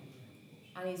car,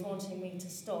 and he's wanting me to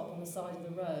stop on the side of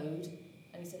the road,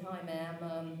 and he said, "Hi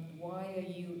ma'am, why are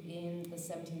you in the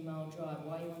 17-Mile Drive?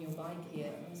 Why are you on your bike here?"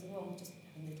 And I said, "Well, I'm just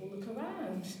having a little look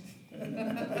around."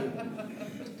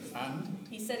 And?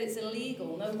 He said it's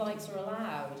illegal, no bikes are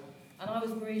allowed. And I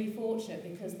was really fortunate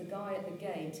because the guy at the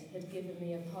gate had given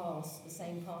me a pass, the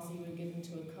same pass he would have given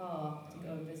to a car to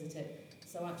go and visit it.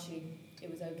 So actually,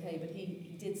 it was okay. But he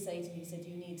did say to me, he said,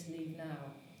 you need to leave now.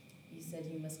 He said,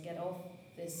 you must get off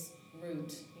this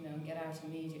route, you know, and get out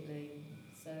immediately.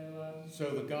 So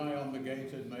the guy on the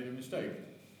gate had made a mistake.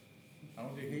 I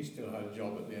wonder if he still had a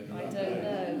job at the end of that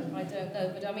day. I don't know.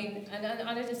 But I mean, and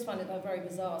I just find it very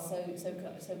bizarre.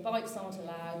 So bikes aren't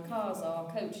allowed, cars are,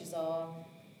 coaches are.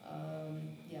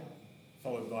 Yeah.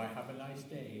 Followed by have a nice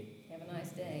day. Have a nice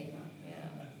day. Yeah.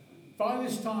 By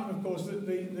this time, of course,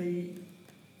 the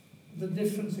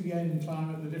difference again in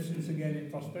climate, the difference again in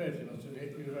prosperity must have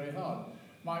hit you very hard.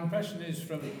 My impression is,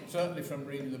 certainly from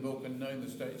reading the book and knowing the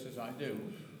states as I do,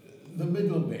 the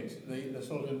middle bit, the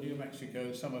sort of New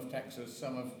Mexico, some of Texas,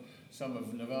 some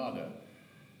of Nevada,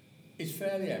 is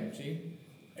fairly empty,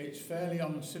 it's fairly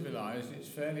uncivilized, it's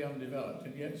fairly undeveloped,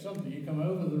 and yet suddenly you come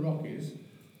over the Rockies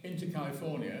into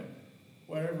California,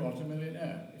 where everyone's a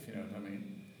millionaire, if you know what I mean.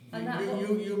 And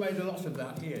you made a lot of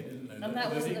that here, didn't you? And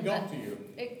that was it got to you.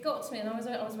 It got to me, and I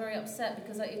was very upset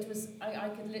because I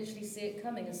could literally see it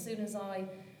coming. As soon as I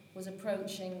was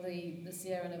approaching the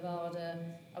Sierra Nevada,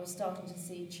 I was starting to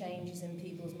see changes in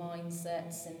people's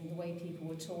mindsets and the way people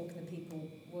were talking, the people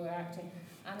were acting,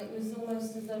 and it was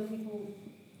almost as though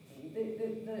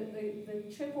the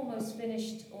trip almost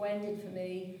finished or ended for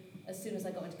me as soon as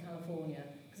I got into California.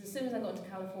 Because as soon as I got to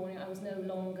California, I was no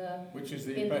longer in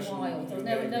the wild. I was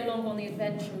no longer on the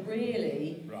adventure,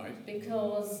 really. Right.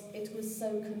 Because it was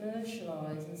so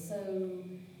commercialised and so...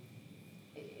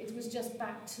 It was just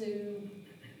back to,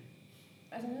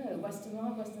 I don't know, Western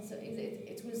life,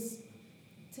 it was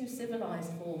too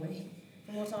civilised for me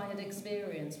from what I had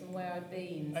experienced, from where I'd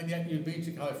been. And yet you'd been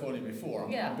to California before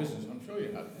on business, I'm sure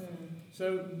you had.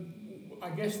 So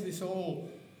I guess this all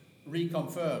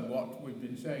reconfirmed what we've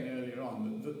been saying earlier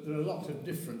on, that there are lots of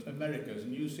different Americas,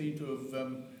 and you seem to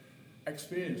have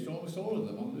experienced almost all of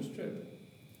them on this trip.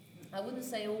 I wouldn't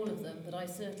say all of them, but I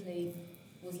certainly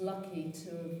was lucky to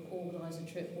have organised a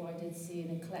trip where I did see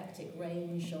an eclectic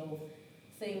range of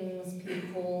things,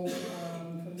 people,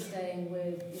 from staying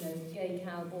with, you know, gay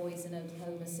cowboys in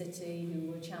Oklahoma City who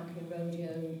were champion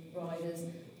rodeo riders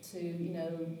to, you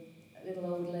know, a little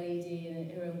old lady in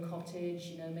her own cottage,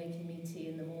 you know, making me tea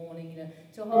in the morning, you know,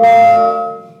 to a whole...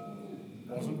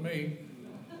 Wasn't me.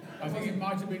 I think it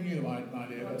might have been you, my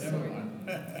dear, but never mind.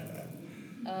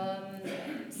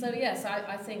 So yes,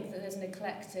 I think that there's an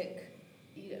eclectic,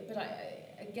 you know, but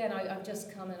I've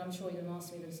just come and I'm sure you're going to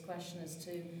ask me this question as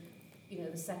to, you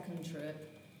know, the second trip.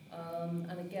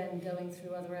 And again, going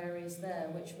through other areas there,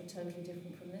 which were totally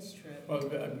different from this trip. Well,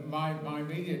 my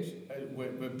immediate,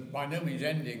 we're by no means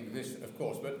ending this, of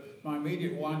course, but my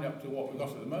immediate wind-up to what we've got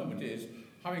at the moment is,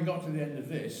 having got to the end of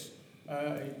this,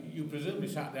 you presumably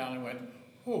sat down and went,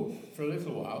 oh, for a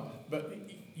little while, but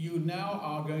you now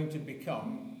are going to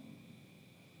become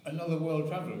another world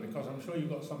traveller, because I'm sure you've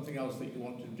got something else that you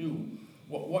want to do.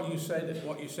 What you said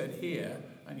here,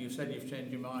 and you said you've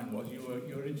changed your mind, was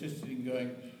you're interested in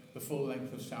going the full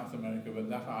length of South America, but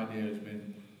that idea has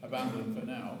been abandoned for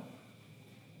now.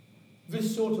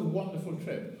 This sort of wonderful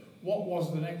trip, what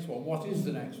was the next one? What is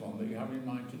the next one that you have in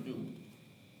mind to do?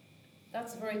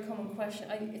 That's a very common question.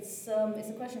 It's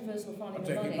a question first of all finding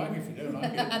the money. I'll take it back if you don't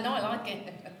like it. No, I like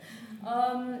it.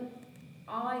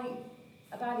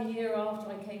 About a year after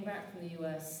I came back from the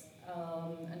US,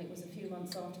 and it was a few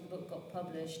months after the book got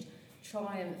published,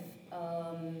 Triumph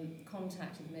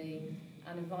contacted me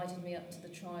and invited me up to the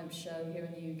Triumph show here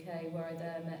in the UK, where I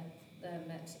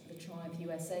met the Triumph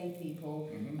USA people.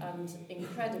 Mm-hmm. And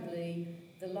incredibly,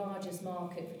 the largest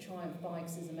market for Triumph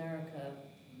bikes is America.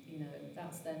 You know,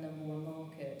 that's their number one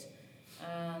market.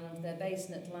 And they're based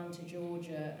in Atlanta,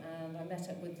 Georgia, and I met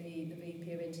up with the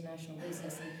VP of International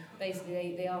Business, and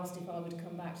basically they asked if I would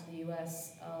come back to the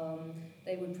US.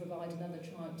 They would provide another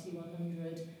Triumph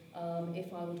T100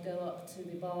 if I would go up to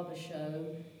the Barber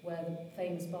show, where the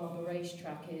famous Barber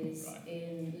racetrack is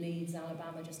in Leeds,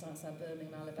 Alabama, just outside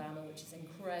Birmingham, Alabama, which is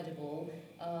incredible.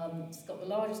 It's got the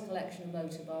largest collection of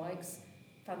motorbikes,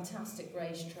 fantastic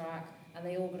racetrack, and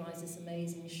they organise this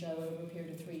amazing show over a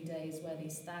period of 3 days where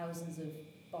these thousands of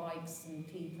bikes and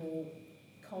people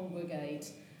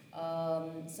congregate.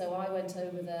 So I went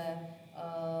over there,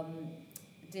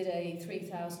 did a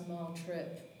 3,000-mile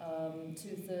trip,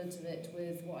 2/3 of it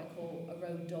with what I call a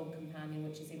road dog companion,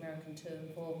 which is the American term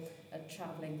for a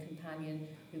travelling companion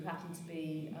who happened to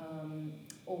be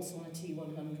also on a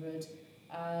T100.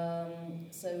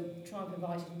 So Triumph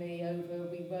invited me over,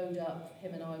 we rode up,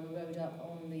 him and I rode up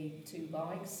on the two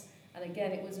bikes, and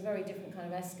again it was a very different kind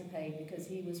of escapade because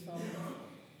he was from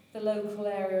the local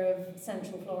area of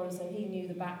Central Florida, so he knew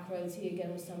the back roads. He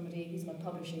again was somebody, he's my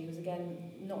publisher, he was again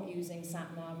not using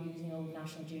sat-nav, using old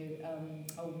National Geo,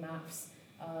 old maps.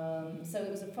 So it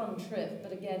was a fun trip,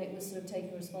 but again it was sort of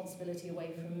taking responsibility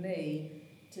away from me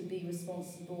to be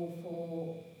responsible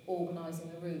for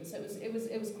organising the route. So it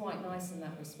was quite nice in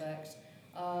that respect.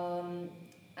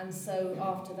 And so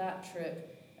after that trip,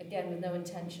 again with no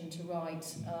intention to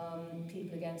write,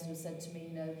 people again sort of said to me,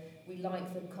 you know, we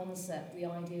like the concept, the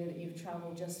idea that you've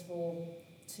travelled just for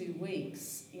 2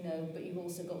 weeks, you know, but you've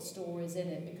also got stories in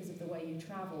it because of the way you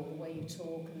travel, the way you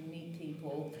talk and meet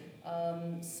people.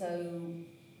 So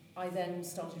I then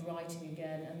started writing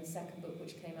again, and the second book,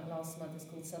 which came out last month, is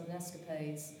called Southern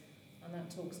Escapades, and that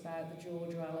talks about the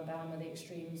Georgia, Alabama, the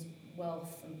extreme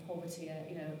wealth and poverty,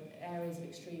 you know, areas of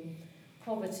extreme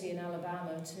poverty in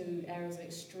Alabama to areas of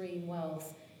extreme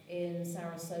wealth in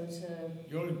Sarasota.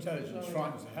 Your intelligence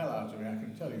frightens the hell out of me, I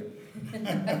can tell you.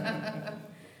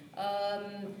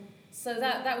 So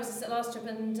that was the last trip,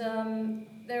 and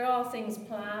there are things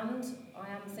planned. I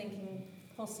am thinking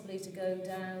possibly to go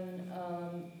down.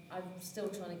 I'm still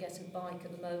trying to get a bike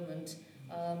at the moment,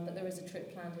 but there is a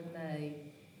trip planned in May.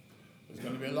 There's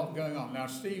going to be a lot going on. Now,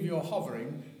 Steve, you're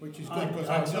hovering, which is good because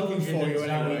I was told looking for you that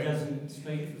anyway. Zoe doesn't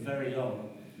speak for very long.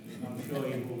 I'm sure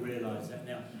you will realise that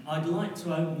now. I'd like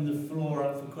to open the floor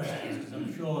up for questions because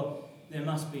I'm sure there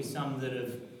must be some that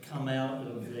have come out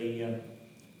of the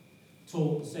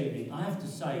talk this evening. I have to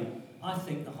say, I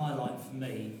think the highlight for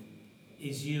me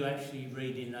is you actually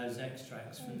reading those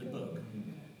extracts from the book,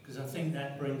 because I think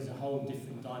that brings a whole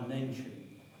different dimension.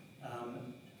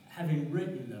 Having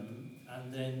written them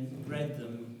and then read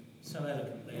them so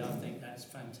eloquently, I think that's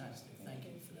fantastic. Thank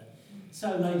you for that.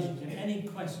 So, ladies and gentlemen, any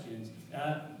questions?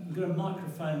 We've got a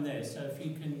microphone there, so if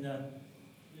you can... Yeah,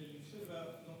 you said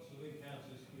about lots of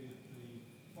encounters with the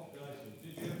population.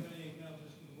 Did you have any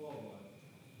encounters with the wildlife?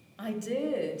 I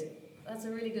did. That's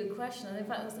a really good question. And in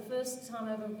fact, that's the first time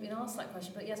I've ever been asked that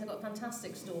question. But yes, I've got a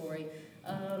fantastic story.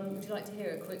 Would you like to hear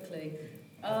it quickly?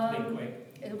 be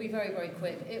quick. It'll be very, very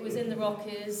quick. It was in the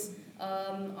Rockies.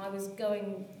 I was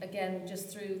going, again, just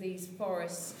through these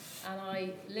forests, and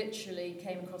I literally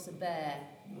came across a bear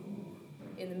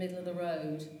in the middle of the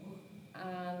road.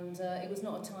 And it was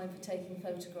not a time for taking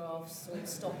photographs or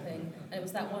stopping. And it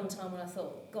was that one time when I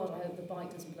thought, God, I hope the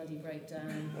bike doesn't bloody break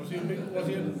down. Was he a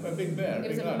big bear? It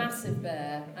was a massive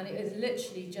bear, and it was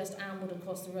literally just ambled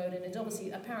across the road. And it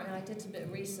obviously, apparently, I did a bit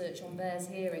of research on bears'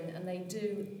 hearing, and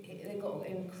they've got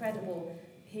incredible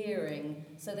hearing.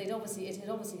 So it had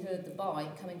obviously heard the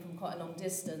bike coming from quite a long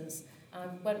distance. And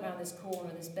I went around this corner,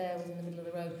 and this bear was in the middle of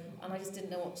the road, and I just didn't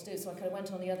know what to do. So I kind of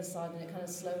went on the other side, and it kind of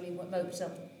slowly moped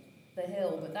up the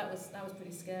hill, but that was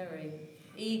pretty scary.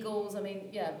 Eagles, I mean,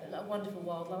 yeah, wonderful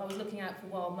wildlife. I was looking out for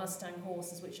wild Mustang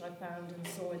horses, which I found and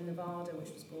saw in Nevada,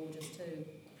 which was gorgeous too.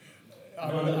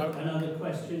 Another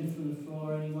question from the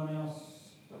floor, anyone else?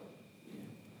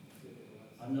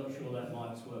 I'm not sure that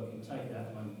mic's working. Take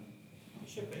that one. It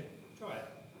should be. Try it.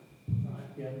 Right,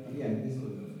 yeah. Yeah, this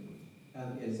one.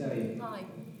 Zoe, Hi.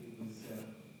 it was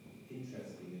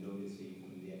interesting, and obviously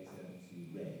from the excerpts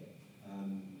you read,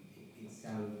 it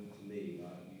sounded to me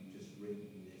like you've just written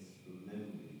this from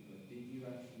memory, but did you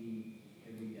actually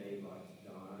every day write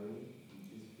a diary?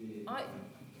 You just did it?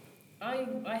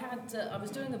 I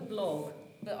was doing a blog,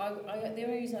 but the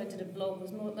only reason I did a blog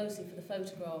was mostly for the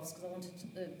photographs, because I wanted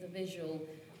the visual,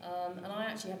 and I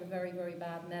actually have a very, very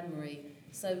bad memory,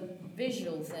 so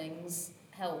visual things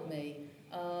help me.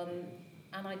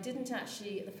 And I didn't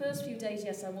actually, the first few days,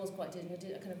 yes, I was quite I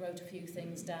kind of wrote a few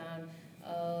things down,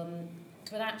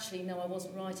 but actually, no, I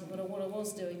wasn't writing. But what I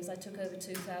was doing is I took over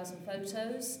 2,000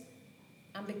 photos,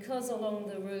 and because along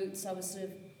the routes I was sort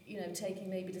of, taking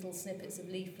maybe little snippets of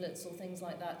leaflets or things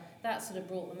like that, that sort of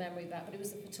brought the memory back. But it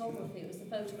was the photography, it was the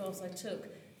photographs I took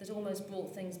that almost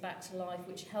brought things back to life,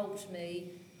 which helped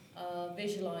me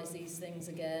visualise these things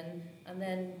again, and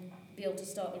then be able to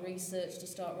start the research to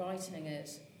start writing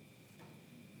it.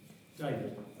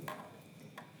 David.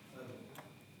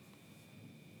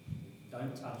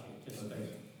 Don't touch it, just speak.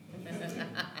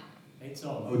 It's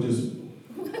on. I'll just...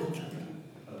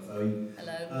 Hello, Zoe.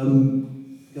 Hello.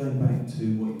 Going back to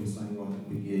what you were saying right at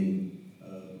the beginning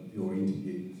of your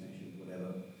interview session,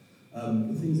 whatever,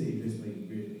 the things that interest me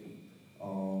really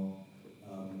are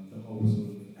the whole sort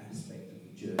of aspect of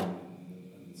the journey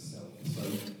and the self. So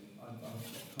I've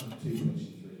kind of two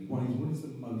questions really. One is, what is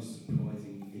the most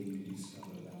surprising thing you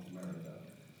discovered about America?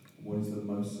 What is the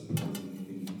most surprising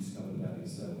thing you discovered about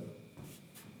yourself?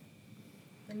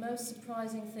 The most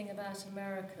surprising thing about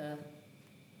America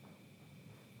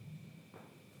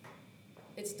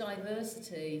It's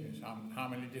diversity. Yes, how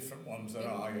many different ones there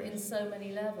are, In yes. so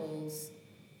many levels.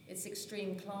 It's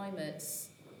extreme climates,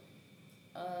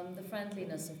 the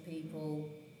friendliness of people.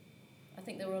 I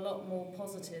think there were a lot more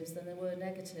positives than there were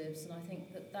negatives, and I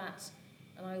think that,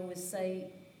 and I always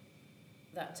say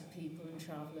that to people and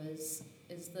travellers,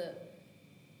 is that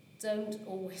don't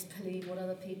always believe what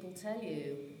other people tell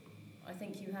you. I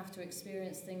think you have to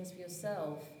experience things for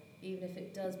yourself, even if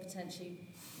it does potentially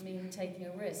mean taking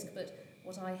a risk. But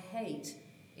what I hate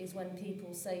is when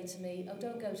people say to me, oh,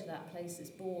 don't go to that place, it's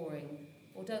boring,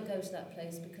 or don't go to that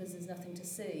place because there's nothing to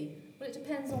see. Well, it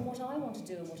depends on what I want to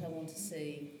do and what I want to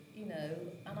see, you know,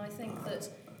 and I think that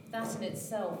in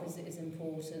itself is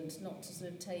important, not to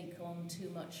sort of take on too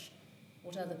much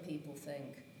what other people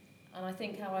think. And I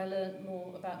think how I learned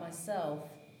more about myself,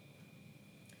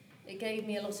 it gave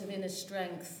me a lot of inner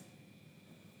strength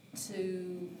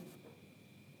to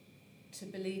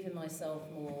believe in myself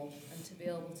more and to be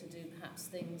able to do perhaps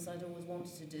things I'd always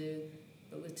wanted to do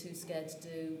but was too scared to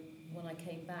do when I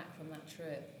came back from that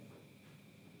trip.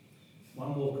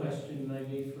 One more question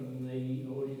maybe from the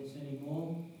audience, any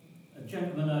more? A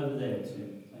gentleman over there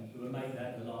too. Thank you. We'll make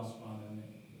that the last one.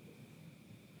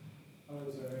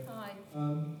 Hello, Zoe. Hi.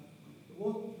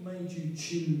 What made you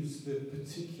choose the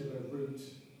particular route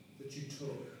that you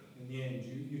took in the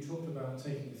end? You talked about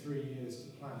taking 3 years to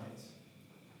plan it,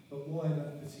 but why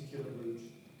that particular route?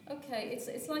 Okay,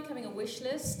 it's like having a wish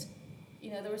list.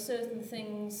 You know, there are certain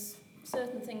things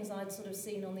I'd sort of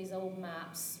seen on these old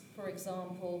maps. For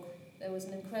example, there was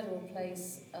an incredible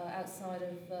place outside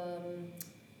of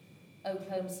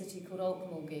Oklahoma City called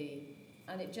Okmulgee,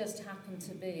 and it just happened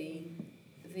to be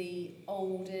the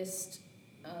oldest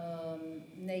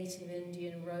native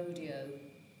Indian rodeo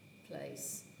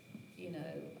place. You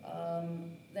know,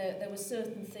 there were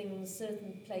certain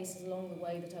places along the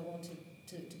way that I wanted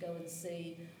to go and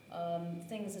see,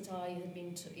 things that I had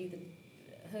been either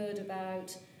heard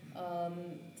about,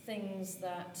 things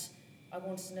that I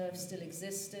wanted to know if still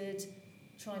existed,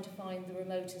 trying to find the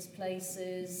remotest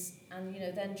places, and you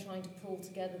know, then trying to pull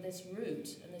together this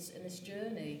route and this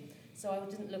journey. So I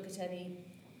didn't look at any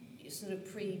sort of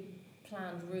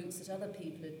pre-planned routes that other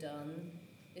people had done.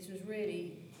 It was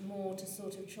really more to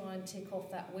sort of try and tick off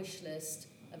that wish list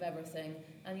of everything.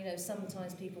 And you know,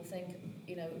 sometimes people think,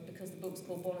 you know, because the book's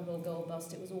called Bonneville Go or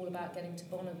Bust, it was all about getting to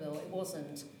Bonneville. It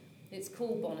wasn't. It's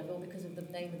called Bonneville because of the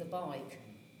name of the bike,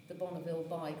 the Bonneville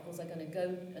bike. Was I going to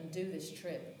go and do this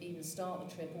trip, even start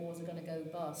the trip, or was I going to go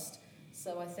bust?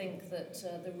 So I think that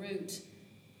the route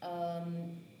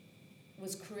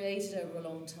was created over a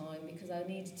long time because I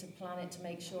needed to plan it to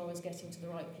make sure I was getting to the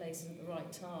right places at the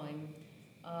right time,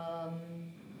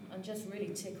 and just really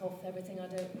tick off everything I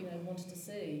wanted to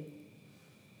see.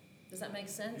 Does that make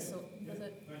sense? Yeah, or does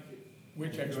it? Thank you.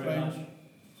 Which Thank you very explains... much.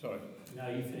 Sorry. No,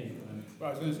 you finish. Well,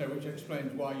 I was going to say, which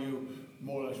explains why you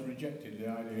more or less rejected the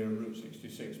idea of Route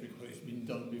 66 because it's been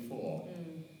done before.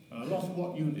 And a lot of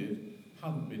what you did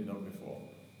hadn't been done before.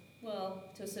 Well,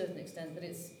 to a certain extent, but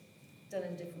it's done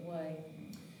in a different way.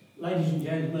 Ladies and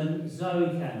gentlemen,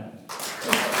 Zoe Cannon.